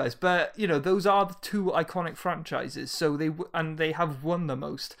subtweet at you guys, but those are the two iconic franchises. So they have won the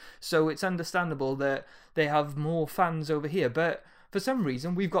most. So it's understandable that they have more fans over here, but for some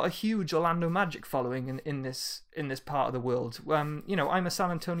reason, we've got a huge Orlando Magic following in this part of the world. I'm a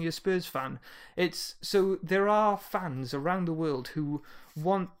San Antonio Spurs fan. So there are fans around the world who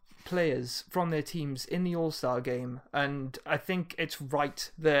want players from their teams in the All-Star game, and I think it's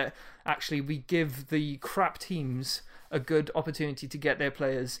right that actually we give the crap teams a good opportunity to get their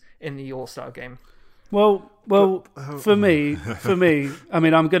players in the All-Star game. Well, for me, I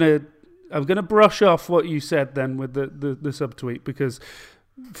mean, I'm gonna brush off what you said then with the subtweet because,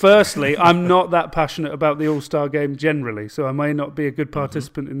 firstly, I'm not that passionate about the All-Star game generally, so I may not be a good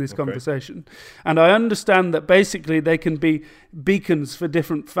participant in this conversation. And I understand that basically they can be beacons for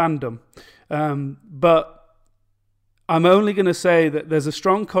different fandom, but I'm only going to say that there's a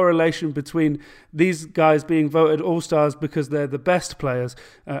strong correlation between these guys being voted All-Stars because they're the best players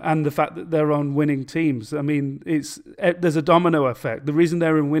and the fact that they're on winning teams. I mean, there's a domino effect. The reason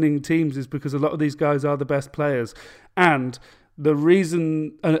they're in winning teams is because a lot of these guys are the best players. And the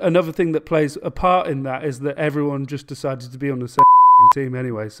reason, another thing that plays a part in that is that everyone just decided to be on the same team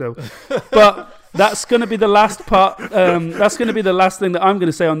anyway. So, but that's going to be the last part. That's going to be the last thing that I'm going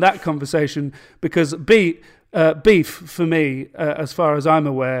to say on that conversation because beef, for me, as far as I'm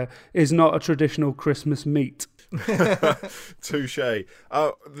aware, is not a traditional Christmas meat. Touche.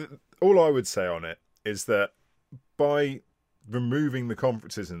 All I would say on it is that by removing the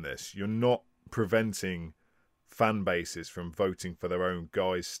conferences in this, you're not preventing fan bases from voting for their own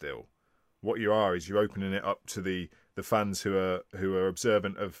guys still. What you are is you're opening it up to the fans who are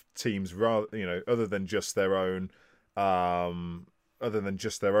observant of teams rather, other than just their own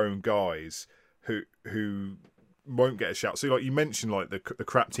guys who won't get a shout. So like you mentioned like the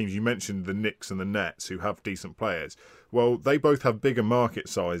crap teams, you mentioned the Knicks and the Nets who have decent players. Well, they both have bigger market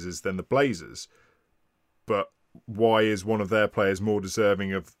sizes than the Blazers. But why is one of their players more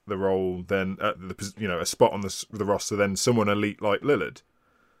deserving of the role than a spot on the roster than someone elite like Lillard?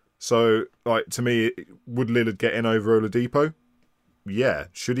 So like to me, would Lillard get in over Oladipo? Yeah.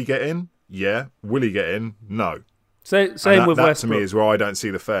 Should he get in? Yeah. Will he get in? No. Same with that Westbrook. to me is where I don't see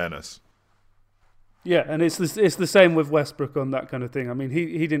the fairness. Yeah, and it's the same with Westbrook on that kind of thing. I mean,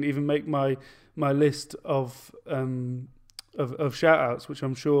 he didn't even make my list of shout outs, which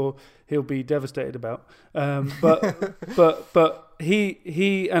I'm sure he'll be devastated about. But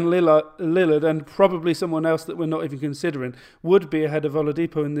he and Lillard and probably someone else that we're not even considering would be ahead of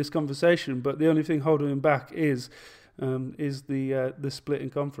Oladipo in this conversation. But the only thing holding him back is the split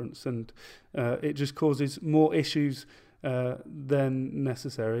in conference, and it just causes more issues than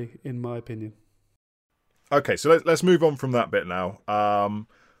necessary, in my opinion. Okay, so let's move on from that bit now.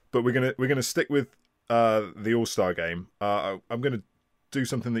 But we're gonna stick with the All-Star game. I'm gonna do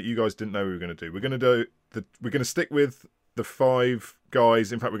something that you guys didn't know we were gonna do. We're gonna stick with the 5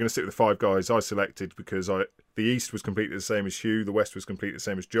 guys. In fact, we're gonna stick with the 5 guys I selected because the East was completely the same as Hugh, the West was completely the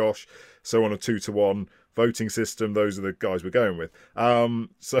same as Josh. So on a 2-to-1 voting system, those are the guys we're going with.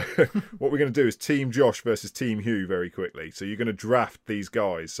 So what we're gonna do is Team Josh versus Team Hugh very quickly. So you're gonna draft these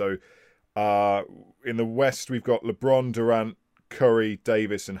guys. So in the West, we've got LeBron, Durant, Curry,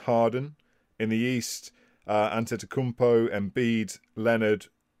 Davis, and Harden. In the East, Antetokounmpo, Embiid, Leonard,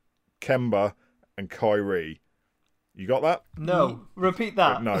 Kemba, and Kyrie. You got that? No, repeat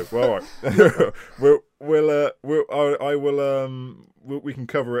that. No, well, all right. We can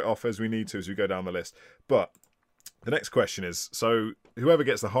cover it off as we need to as we go down the list. But the next question is: so whoever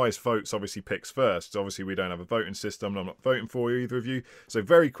gets the highest votes obviously picks first. Obviously, we don't have a voting system. I'm not voting for you, either of you. So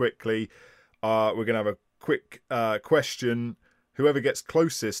very quickly, we're going to have a quick question. Whoever gets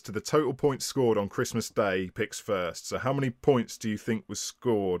closest to the total points scored on Christmas Day picks first. So how many points do you think was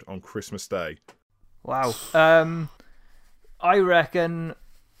scored on Christmas Day? Wow. I reckon...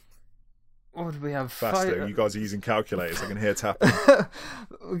 What did we have? Faster. You guys are using calculators. I can hear tapping.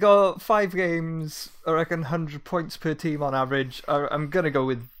 We got 5 games. I reckon 100 points per team on average. I'm going to go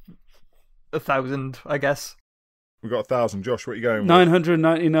with 1,000, I guess. We got 1,000. Josh, what are you going with?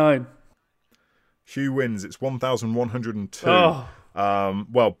 999. Hugh wins. It's 1,102. Oh.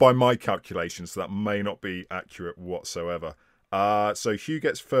 Well, by my calculations, so that may not be accurate whatsoever. So Hugh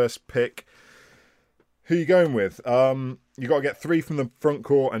gets first pick. Who are you going with? You got to get 3 from the front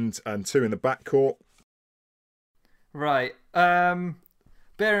court and 2 in the back court. Right. Bear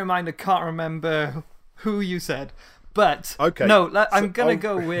in mind, I can't remember who you said, but okay. No, I'm gonna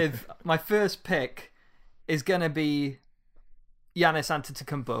go with my first pick is gonna be Giannis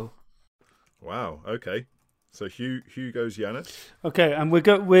Antetokounmpo. Wow. Okay. So Hugh goes Giannis. Okay, and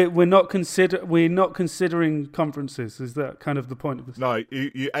we're not considering conferences. Is that kind of the point of this? No,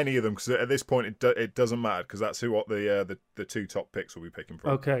 you any of them, because at this point it doesn't matter, because that's what the 2 top picks will be picking from.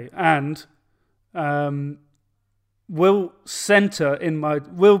 Okay, and will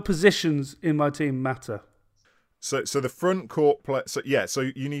positions in my team matter? So the front court play. So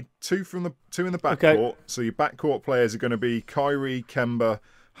you need 2 in the back okay. court. So your back court players are going to be Kyrie, Kemba,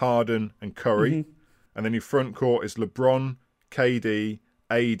 Harden, and Curry. Mm-hmm. And then your front court is LeBron, KD,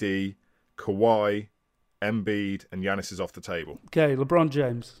 AD, Kawhi, Embiid, and Giannis is off the table. Okay, LeBron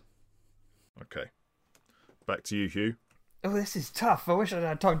James. Okay. Back to you, Hugh. Oh, this is tough. I wish I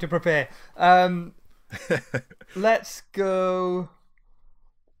had time to prepare. Let's go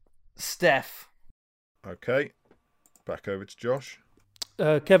Steph. Okay. Back over to Josh.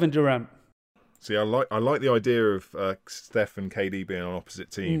 Kevin Durant. See, I like the idea of Steph and KD being on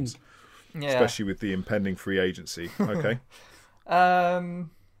opposite teams. Yeah. Especially with the impending free agency. Okay.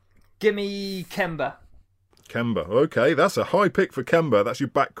 Give me Kemba. Kemba. Okay, that's a high pick for Kemba. That's your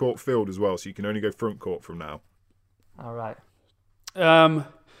backcourt field as well, so you can only go front court from now. All right.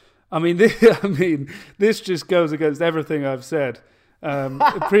 This just goes against everything I've said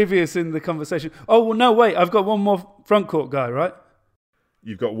previous in the conversation. Oh, well, no, wait. I've got one more front court guy, right?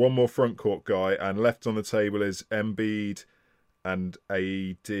 You've got one more front court guy, and left on the table is Embiid and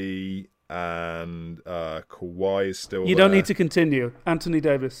AD. And Kawhi is still You don't need to continue. Anthony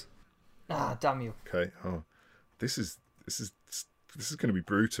Davis. Ah, damn you. Okay. Oh, this is going to be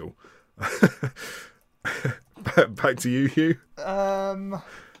brutal. Back to you, Hugh. So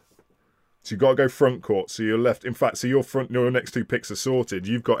you got to go front court. So you're left. In fact, so your next 2 picks are sorted.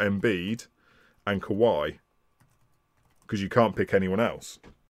 You've got Embiid and Kawhi because you can't pick anyone else.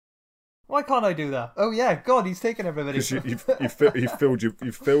 Why can't I do that? Oh yeah, God, he's taken everybody. Because you've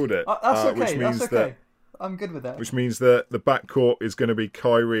filled it. That's okay. Which means that's okay. I'm good with that. Which means that the backcourt is going to be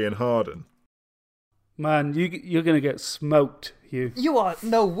Kyrie and Harden. Man, you're going to get smoked, Hugh. You are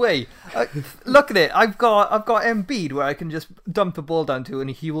no way. Look at it. I've got Embiid where I can just dump the ball down to and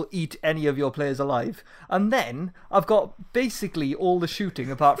he will eat any of your players alive. And then I've got basically all the shooting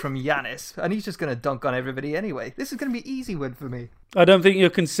apart from Giannis, and he's just going to dunk on everybody anyway. This is going to be easy win for me. I don't think you're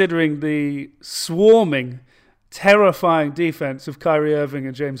considering the swarming terrifying defense of Kyrie Irving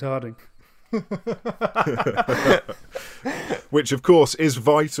and James Harden. Which, of course, is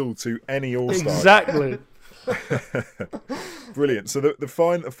vital to any All-Star. Exactly. Brilliant. So the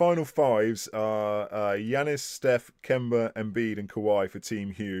final fives are Giannis, Steph, Kemba, Embiid, and Kawhi for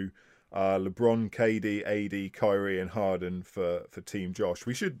Team Hugh. LeBron, KD, AD, Kyrie, and Harden for Team Josh.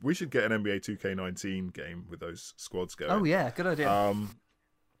 We should get an NBA 2K19 game with those squads going. Oh yeah, good idea.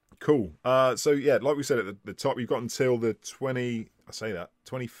 Cool. So yeah, like we said at the top, you've got until the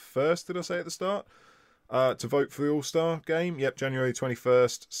 21st. Did I say at the start? To vote for the All-Star game. Yep, January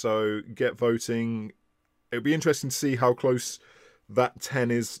 21st. So get voting. It'll be interesting to see how close that 10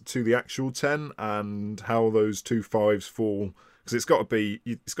 is to the actual 10 and how those 2 5s fall. Because it's got to be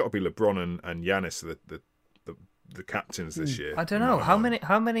LeBron and Giannis the captains this year. I don't know how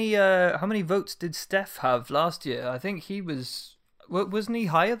many votes did Steph have last year? I think he wasn't he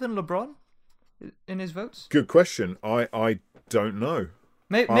higher than LeBron in his votes? Good question. I don't know.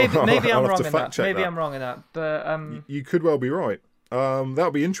 Maybe I'm wrong in that. Maybe I'm wrong in that. But you could well be right.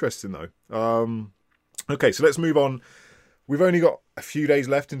 That'll be interesting though. Okay, so let's move on. We've only got a few days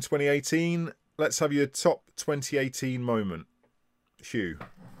left in 2018. Let's have your top 2018 moment, Hugh.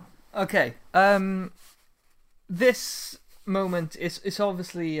 Okay. This moment is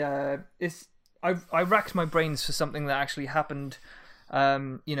obviously I racked my brains for something that actually happened,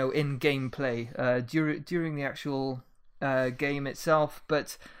 in gameplay during the actual game itself.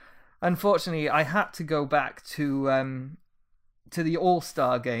 But unfortunately, I had to go back to the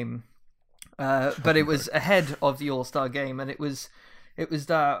All-Star game. But it was ahead of the All-Star game, and it was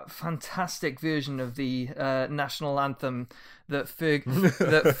that fantastic version of the national anthem that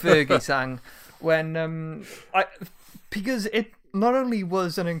Fergie sang because it not only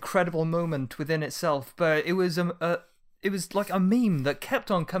was an incredible moment within itself, but it was like a meme that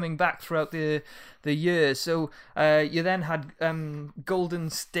kept on coming back throughout the year. So you then had Golden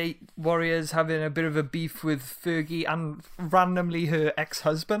State Warriors having a bit of a beef with Fergie and randomly her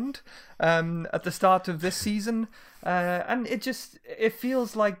ex-husband at the start of this season. And it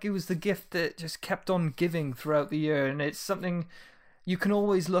feels like it was the gift that just kept on giving throughout the year. And it's something you can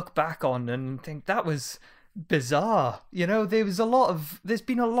always look back on and think that was bizarre. There's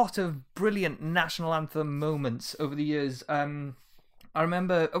been a lot of brilliant national anthem moments over the years. I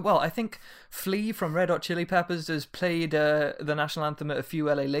remember, I think Flea from Red Hot Chili Peppers has played the national anthem at a few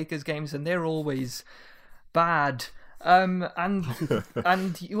LA Lakers games, and they're always bad.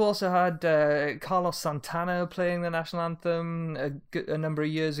 And you also had Carlos Santana playing the national anthem a number of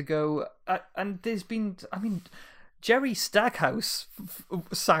years ago, and there's been, Jerry Stackhouse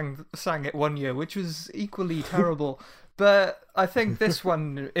sang it one year, which was equally terrible. But I think this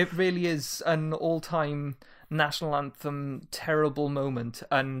one, it really is an all-time national anthem terrible moment.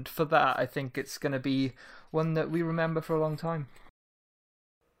 And for that, I think it's going to be one that we remember for a long time.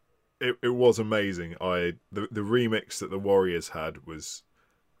 It was amazing. The remix that the Warriors had was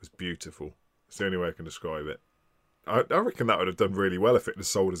beautiful. It's the only way I can describe it. I reckon that would have done really well if it was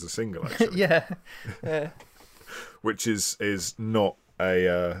sold as a single, actually. Yeah. Which is not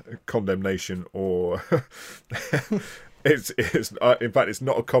a condemnation or it's in fact it's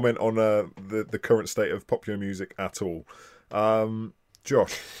not a comment on the current state of popular music at all.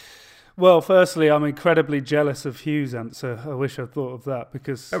 Josh. Well, firstly, I'm incredibly jealous of Hugh's answer. I wish I'd thought of that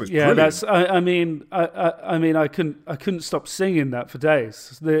because that was brilliant. That's. I couldn't stop singing that for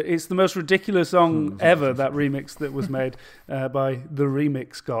days. It's the most ridiculous song ever. That remix that was made by the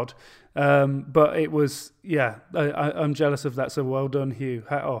remix god. But it was, I'm jealous of that. So well done, Hugh.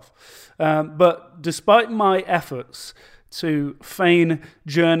 Hat off. But despite my efforts to feign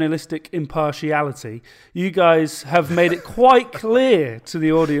journalistic impartiality, you guys have made it quite clear to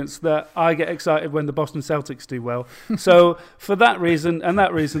the audience that I get excited when the Boston Celtics do well. So for that reason and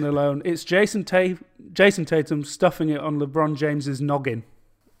that reason alone, it's Jason Tatum stuffing it on LeBron James's noggin.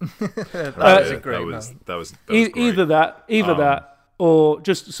 That was a great moment. That was great. Either that. Or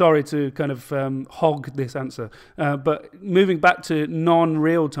just, sorry to kind of hog this answer, but moving back to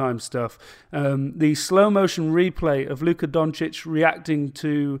non-real-time stuff, the slow-motion replay of Luka Doncic reacting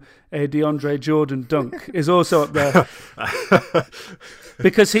to a DeAndre Jordan dunk is also up there.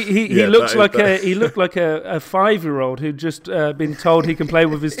 Because he looked like a 5-year-old who'd just been told he can play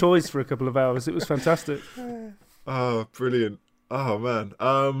with his toys for a couple of hours. It was fantastic. Oh, brilliant. Oh, man.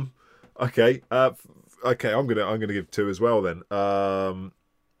 Okay. Okay, I'm gonna give 2 as well then. On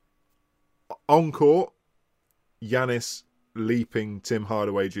court, Giannis leaping Tim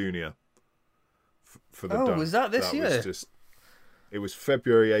Hardaway Jr. for the dunk. Was that this year? It was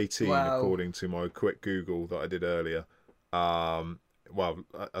February 18, wow. according to my quick Google that I did earlier. well,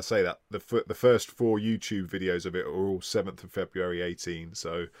 I say that the first 4 YouTube videos of it are all 7th of February 18,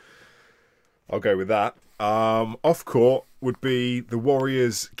 so I'll go with that. Off court would be the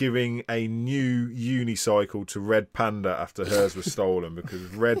Warriors giving a new unicycle to Red Panda after hers was stolen, because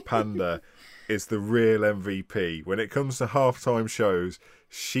Red Panda is the real MVP. When it comes to halftime shows,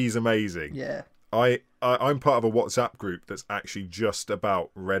 she's amazing. Yeah. I'm part of a WhatsApp group that's actually just about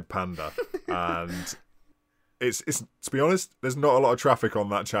Red Panda, and it's to be honest, there's not a lot of traffic on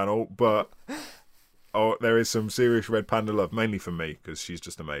that channel, but there is some serious Red Panda love, mainly for me, because she's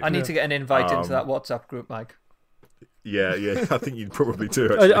just amazing. I need to get an invite into that WhatsApp group, Mike. Yeah, I think you'd probably do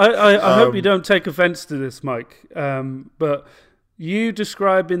it. I hope you don't take offence to this, Mike, but you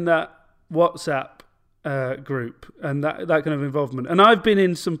describing that WhatsApp group and that kind of involvement, and I've been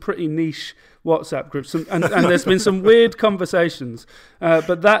in some pretty niche WhatsApp groups, and there's been some weird conversations,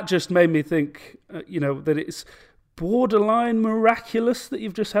 but that just made me think, that it's borderline miraculous that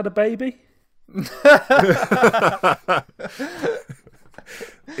you've just had a baby.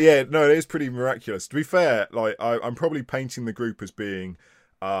 Yeah, no, it is pretty miraculous. To be fair, like I'm probably painting the group as being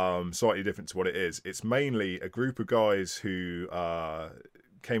slightly different to what it is. It's mainly a group of guys who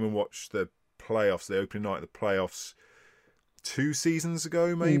came and watched the playoffs, the opening night of the playoffs 2 seasons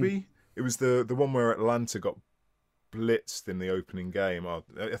ago, maybe. It was the one where Atlanta got blitzed in the opening game. I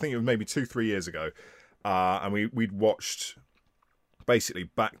think it was maybe 2-3 years ago, and we'd watched basically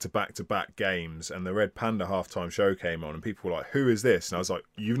back-to-back games, and the Red Panda halftime show came on, and people were like, "Who is this?" And I was like,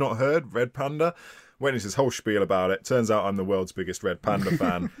 "You've not heard Red Panda?" Went into this whole spiel about it. Turns out I'm the world's biggest Red Panda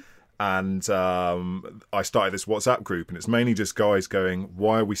fan. And I started this WhatsApp group, and it's mainly just guys going,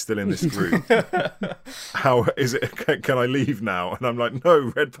 "Why are we still in this group? How is it? Can I leave now?" And I'm like,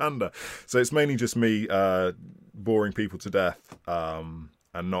 "No, Red Panda." So it's mainly just me boring people to death, and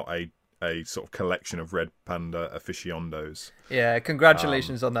not a sort of collection of Red Panda aficionados. Yeah,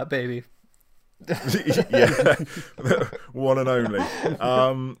 congratulations on that baby. Yeah, one and only.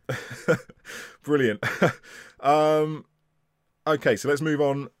 Brilliant. Okay, so let's move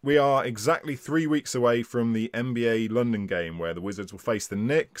on. We are exactly 3 weeks away from the NBA London game where the Wizards will face the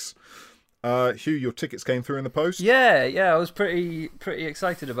Knicks. Hugh, your tickets came through in the post? Yeah, I was pretty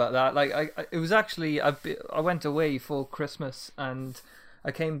excited about that. Like, it was actually, I went away for Christmas, and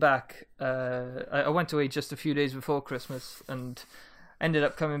I came back. I went away just a few days before Christmas, and ended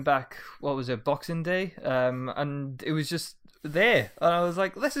up coming back. What was it, Boxing Day? And it was just there, and I was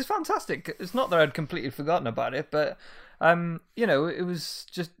like, "This is fantastic." It's not that I'd completely forgotten about it, but it was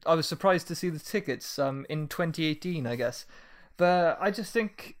just, I was surprised to see the tickets in 2018, I guess. But I just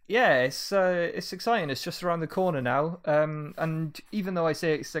think, it's exciting. It's just around the corner now. And even though I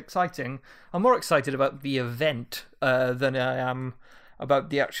say it's exciting, I'm more excited about the event than I am about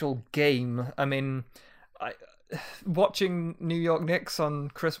the actual game. I mean, watching New York Knicks on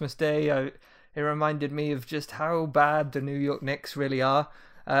Christmas Day, it reminded me of just how bad the New York Knicks really are.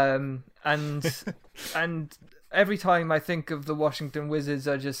 And every time I think of the Washington Wizards,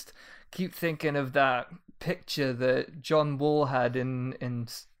 I just keep thinking of that picture that John Wall had in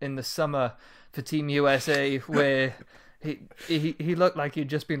the summer for Team USA, where he looked like he'd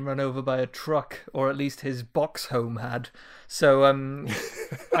just been run over by a truck, or at least his box home had. So I'm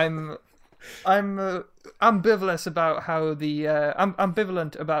ambivalent about how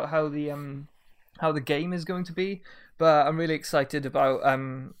the game is going to be, but I'm really excited about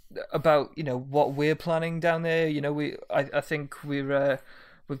what we're planning down there. I think we've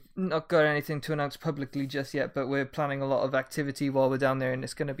not got anything to announce publicly just yet, but we're planning a lot of activity while we're down there, and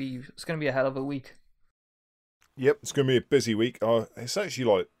it's gonna be a hell of a week. Yep, it's gonna be a busy week. It's actually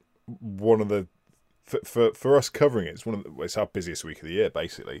like one of the for us covering it. It's our busiest week of the year,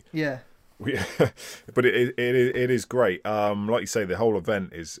 basically. Yeah. But it is great. Like you say, the whole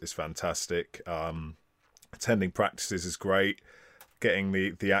event is fantastic. Attending practices is great. Getting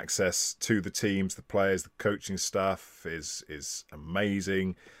the access to the teams, the players, the coaching staff is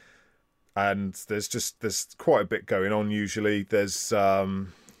amazing. And there's quite a bit going on usually. There's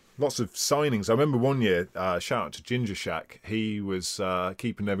lots of signings. I remember one year, shout out to Ginger Shack. He was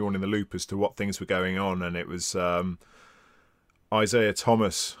keeping everyone in the loop as to what things were going on, and it was Isaiah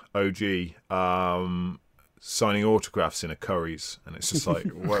Thomas, OG, signing autographs in a Curry's, and it's just like,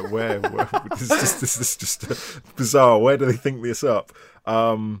 where this is just bizarre. Where do they think this up?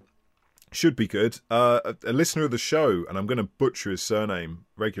 Should be good. A listener of the show, and I'm going to butcher his surname,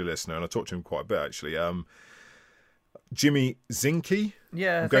 regular listener, and I talked to him quite a bit actually. Jimmy Zinke.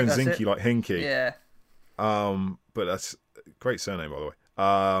 Yeah, I'm going Zinke like Hinky. Yeah. But that's a great surname, by the way.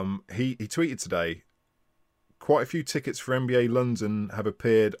 He tweeted today, quite a few tickets for NBA London have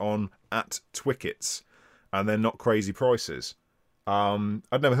appeared on @Twickets, and they're not crazy prices.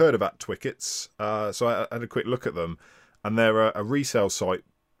 I'd never heard of Atwickets, so I had a quick look at them, and they're a resale site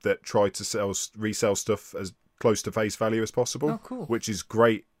that try to resell stuff as close to face value as possible. Oh, cool. Which is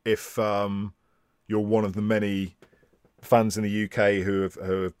great if you're one of the many fans in the UK who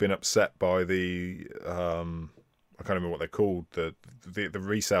have been upset by the I can't remember what they're called, the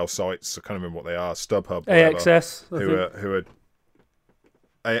resale sites. I can't remember what they are. StubHub, whatever, AXS, who are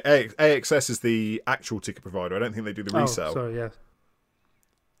AXS is the actual ticket provider. I don't think they do the resale. Oh, sorry, yeah.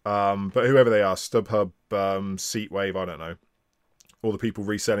 But whoever they are, StubHub, Seatwave, I don't know. All the people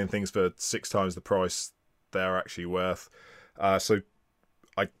reselling things for 6 times the price they're actually worth. So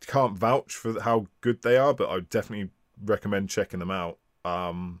I can't vouch for how good they are, but I would definitely recommend checking them out.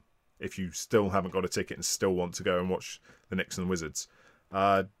 If you still haven't got a ticket and still want to go and watch the Knicks and Wizards.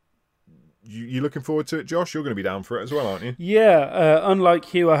 You looking forward to it, Josh? You're going to be down for it as well, aren't you? Yeah, unlike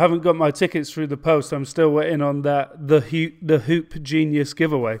Hugh, I haven't got my tickets through the post. I'm still waiting on the Hoop Genius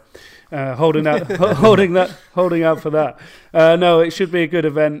giveaway. Holding out for that. No, it should be a good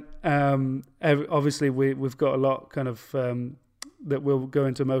event. Obviously, we've got a lot kind of that will go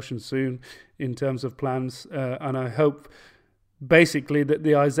into motion soon in terms of plans, and I hope basically that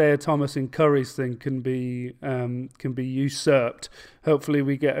the Isaiah Thomas and Curry's thing can be usurped. Hopefully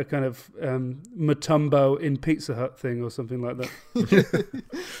we get a kind of Mutombo in Pizza Hut thing or something like that.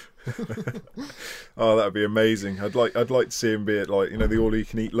 Oh, that would be amazing. I'd like to see him be at, like, the all you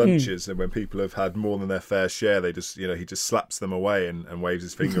can eat lunches, and when people have had more than their fair share, they just he just slaps them away and waves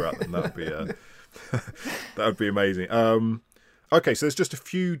his finger at them. That would be that would be amazing. Okay, so there's just a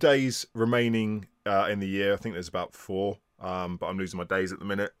few days remaining in the year. I think there's about 4. But I'm losing my days at the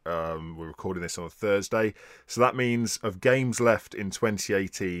minute. We're recording this on a Thursday. So that means of games left in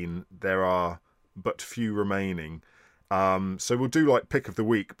 2018, there are but few remaining. So we'll do like pick of the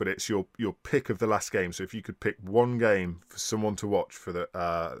week, but it's your pick of the last game. So if you could pick one game for someone to watch for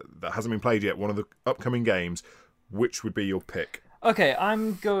that hasn't been played yet, one of the upcoming games, which would be your pick? Okay,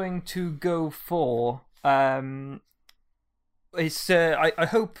 I'm going to go for... I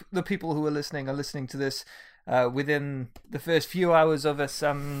hope the people who are listening to this within the first few hours of us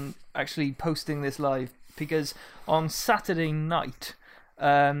actually posting this live, because on Saturday night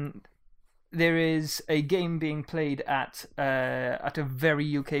there is a game being played at a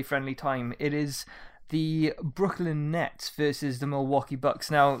very UK friendly time. It is the Brooklyn Nets versus the Milwaukee Bucks.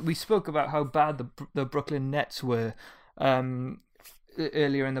 Now, we spoke about how bad the Brooklyn Nets were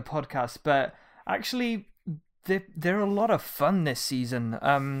earlier in the podcast, but actually they're a lot of fun this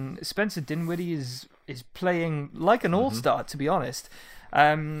season. Spencer Dinwiddie is playing like an all-star, to be honest,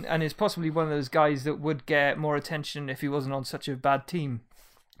 and is possibly one of those guys that would get more attention if he wasn't on such a bad team.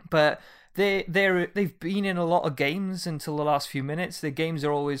 But they've been in a lot of games until the last few minutes. The games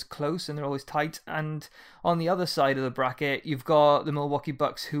are always close and they're always tight. And on the other side of the bracket, you've got the Milwaukee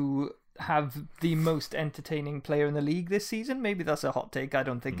Bucks, who have the most entertaining player in the league this season. Maybe that's a hot take. I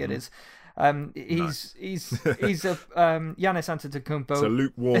don't think it is. He's a Giannis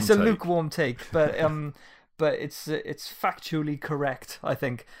Antetokounmpo. It's a lukewarm take, but it's factually correct, I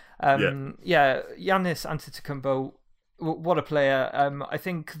think. Yeah, Giannis Antetokounmpo, what a player. I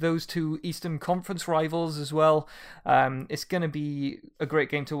think those two Eastern Conference rivals as well. It's going to be a great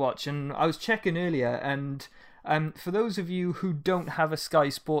game to watch. And I was checking earlier, and for those of you who don't have a Sky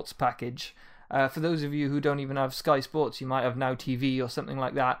Sports package, for those of you who don't even have Sky Sports, you might have Now TV or something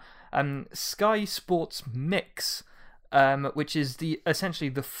like that. Sky Sports Mix, which is essentially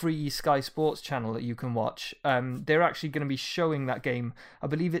the free Sky Sports channel that you can watch. They're actually going to be showing that game. I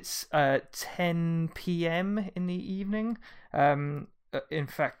believe it's 10 p.m. in the evening. In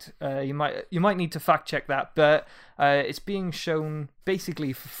fact, you might need to fact check that, but it's being shown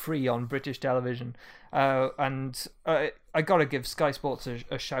basically for free on British television. And I gotta give Sky Sports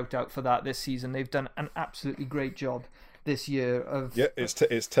a shout out for that this season. They've done an absolutely great job this year of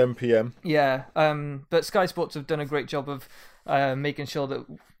it's 10 p.m. Yeah, but Sky Sports have done a great job of making sure that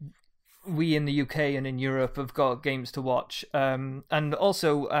we in the UK and in Europe have got games to watch. And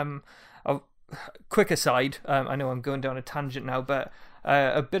also, a quick aside, I know I'm going down a tangent now, but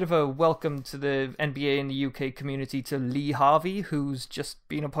a bit of a welcome to the NBA in the UK community to Lee Harvey, who's just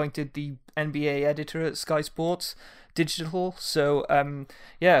been appointed the NBA editor at Sky Sports Digital. So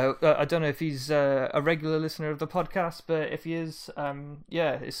I don't know if he's a regular listener of the podcast, but if he is,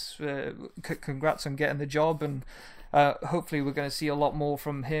 it's congrats on getting the job, and hopefully we're going to see a lot more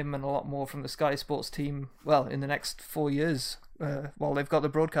from him and a lot more from the Sky Sports team, well, in the next 4 years, while they've got the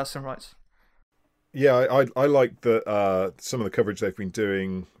broadcasting rights. Yeah, I like that some of the coverage they've been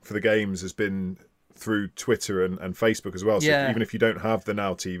doing for the games has been through Twitter and Facebook as well. So even if you don't have the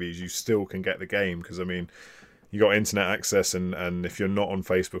Now TVs, you still can get the game, because, I mean, you got internet access, and if you're not on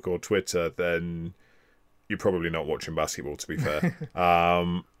Facebook or Twitter, then you're probably not watching basketball, to be fair.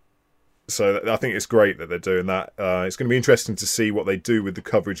 So I think it's great that they're doing that. It's going to be interesting to see what they do with the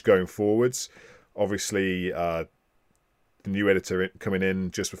coverage going forwards. Obviously, the new editor coming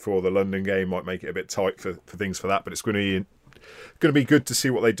in just before the London game might make it a bit tight for things for that, but it's going to be good to see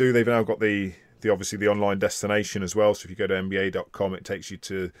what they do. They've now got the obviously the online destination as well. So if you go to NBA.com, it takes you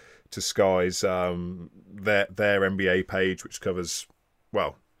to Sky's their NBA page, which covers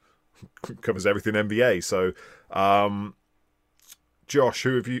everything NBA. So, Josh,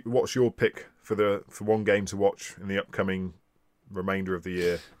 what's your pick for one game to watch in the upcoming remainder of the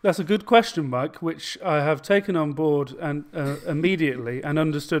year? That's a good question, Mike, which I have taken on board and immediately and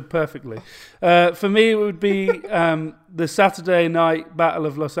understood perfectly. For me, it would be the Saturday night Battle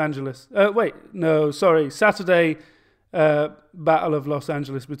of Los Angeles. Saturday Battle of Los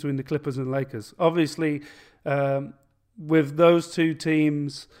Angeles between the Clippers and Lakers. Obviously, with those two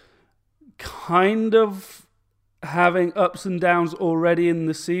teams kind of having ups and downs already in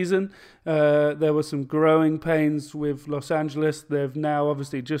the season. There were some growing pains with Los Angeles. They've now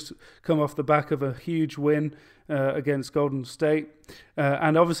obviously just come off the back of a huge win against Golden State.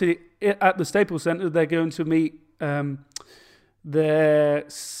 And obviously at the Staples Center, they're going to meet their,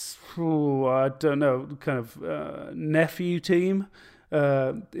 nephew team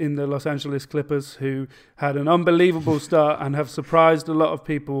in the Los Angeles Clippers, who had an unbelievable start and have surprised a lot of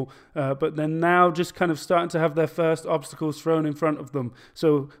people, but they're now just kind of starting to have their first obstacles thrown in front of them.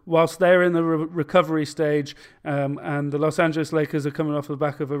 So whilst they're in the recovery stage and the Los Angeles Lakers are coming off the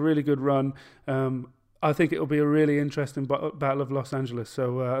back of a really good run, I think it'll be a really interesting Battle of Los Angeles.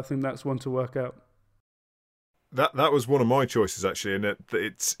 So I think that's one to work out. That was one of my choices, actually, and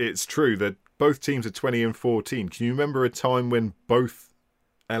it's true that both teams are 20-14. Can you remember a time when both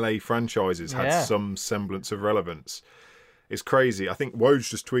LA franchises had some semblance of relevance? It's crazy. I think Woj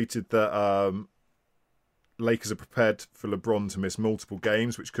just tweeted that Lakers are prepared for LeBron to miss multiple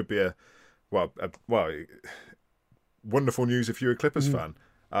games, which could be wonderful news if you're a Clippers fan.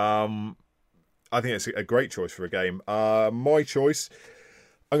 I think it's a great choice for a game. My choice,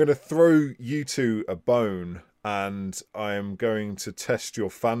 I'm going to throw you two a bone. And I am going to test your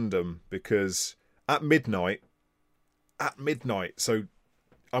fandom because at midnight, so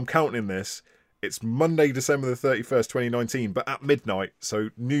I'm counting this, it's Monday, December the 31st, 2019, but at midnight,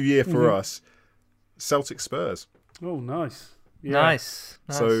 so New Year for us, Celtic Spurs. Oh, nice. Yeah. Nice.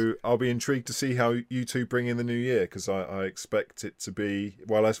 So I'll be intrigued to see how you two bring in the new year, because I expect it to be,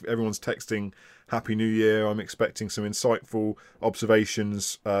 while everyone's texting Happy New Year, I'm expecting some insightful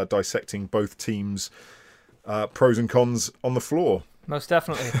observations dissecting both teams' pros and cons on the floor. Most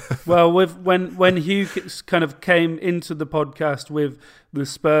definitely. Well, when Hugh kind of came into the podcast with the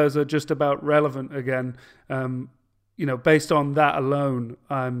Spurs are just about relevant again, based on that alone,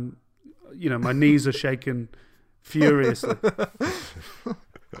 my knees are shaking furiously.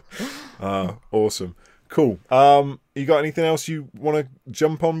 Awesome. Cool. You got anything else you want to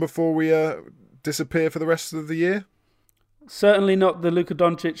jump on before we disappear for the rest of the year? Certainly not the Luka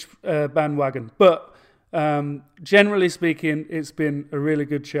Doncic bandwagon, but generally speaking, it's been a really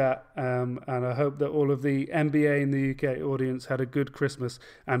good chat, and I hope that all of the NBA in the UK audience had a good Christmas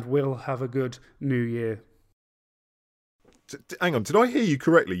and will have a good New Year. Hang on, did I hear you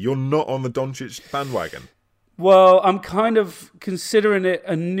correctly? You're not on the Doncic bandwagon? Well, I'm kind of considering it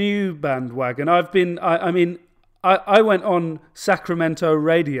a new bandwagon. I went on Sacramento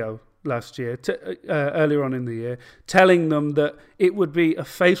radio last year, earlier on in the year, telling them that it would be a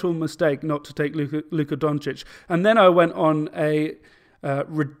fatal mistake not to take Luka Doncic. And then I went on a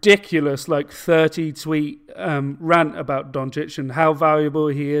ridiculous 30-tweet rant about Doncic and how valuable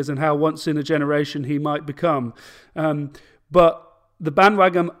he is and how once in a generation he might become. But the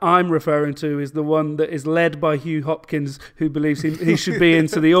bandwagon I'm referring to is the one that is led by Hugh Hopkins, who believes he should be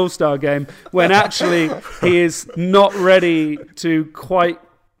into the All-Star game, when actually he is not ready to quite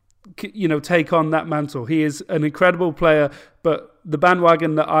take on that mantle. He is an incredible player, but the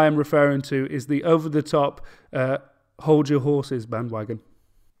bandwagon that I am referring to is the over-the-top hold your horses bandwagon.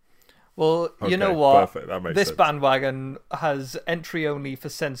 Well, okay, you know what? Perfect. That makes this sense. Bandwagon has entry only for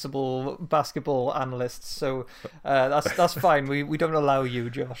sensible basketball analysts, so that's fine. We don't allow you,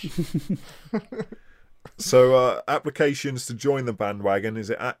 Josh. So applications to join the bandwagon, is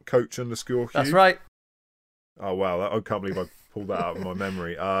it at coach_Hugh? That's right. Oh wow, I can't believe I pulled that out of my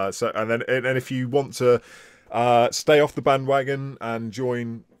memory. And if you want to stay off the bandwagon and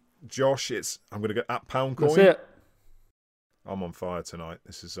join Josh, I'm going to go at @poundcoin. That's it. I'm on fire tonight.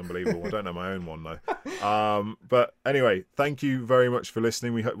 This is unbelievable. I don't know my own one though. But anyway, thank you very much for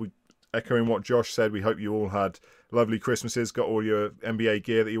listening. We hope echoing what Josh said, we hope you all had lovely Christmases, got all your NBA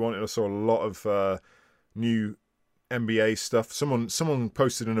gear that you wanted. I saw a lot of new NBA stuff. Someone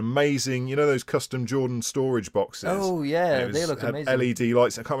posted an amazing, those custom Jordan storage boxes. Oh yeah, they look amazing. LED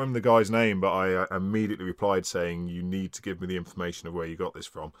lights. I can't remember the guy's name, but I immediately replied saying, "You need to give me the information of where you got this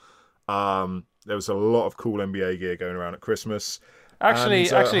from." There was a lot of cool NBA gear going around at Christmas.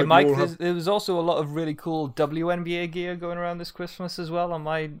 Actually, Mike, there was also a lot of really cool WNBA gear going around this Christmas as well on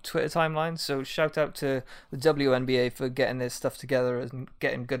my Twitter timeline. So shout out to the WNBA for getting this stuff together and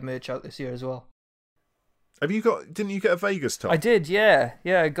getting good merch out this year as well. Didn't you get a Vegas top? I did, yeah.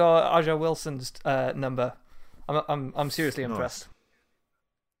 I got Aja Wilson's number. I'm seriously impressed. Nice.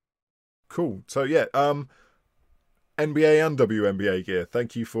 Cool. So yeah, NBA and WNBA gear.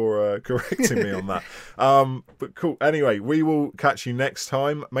 Thank you for correcting me on that. But cool. Anyway, we will catch you next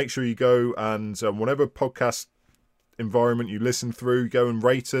time. Make sure you go and whatever podcast environment you listen through, go and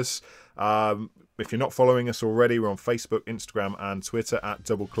rate us. If you're not following us already, we're on Facebook, Instagram, and Twitter at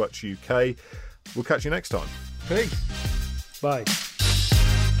Double Clutch UK. We'll catch you next time. Peace. Bye.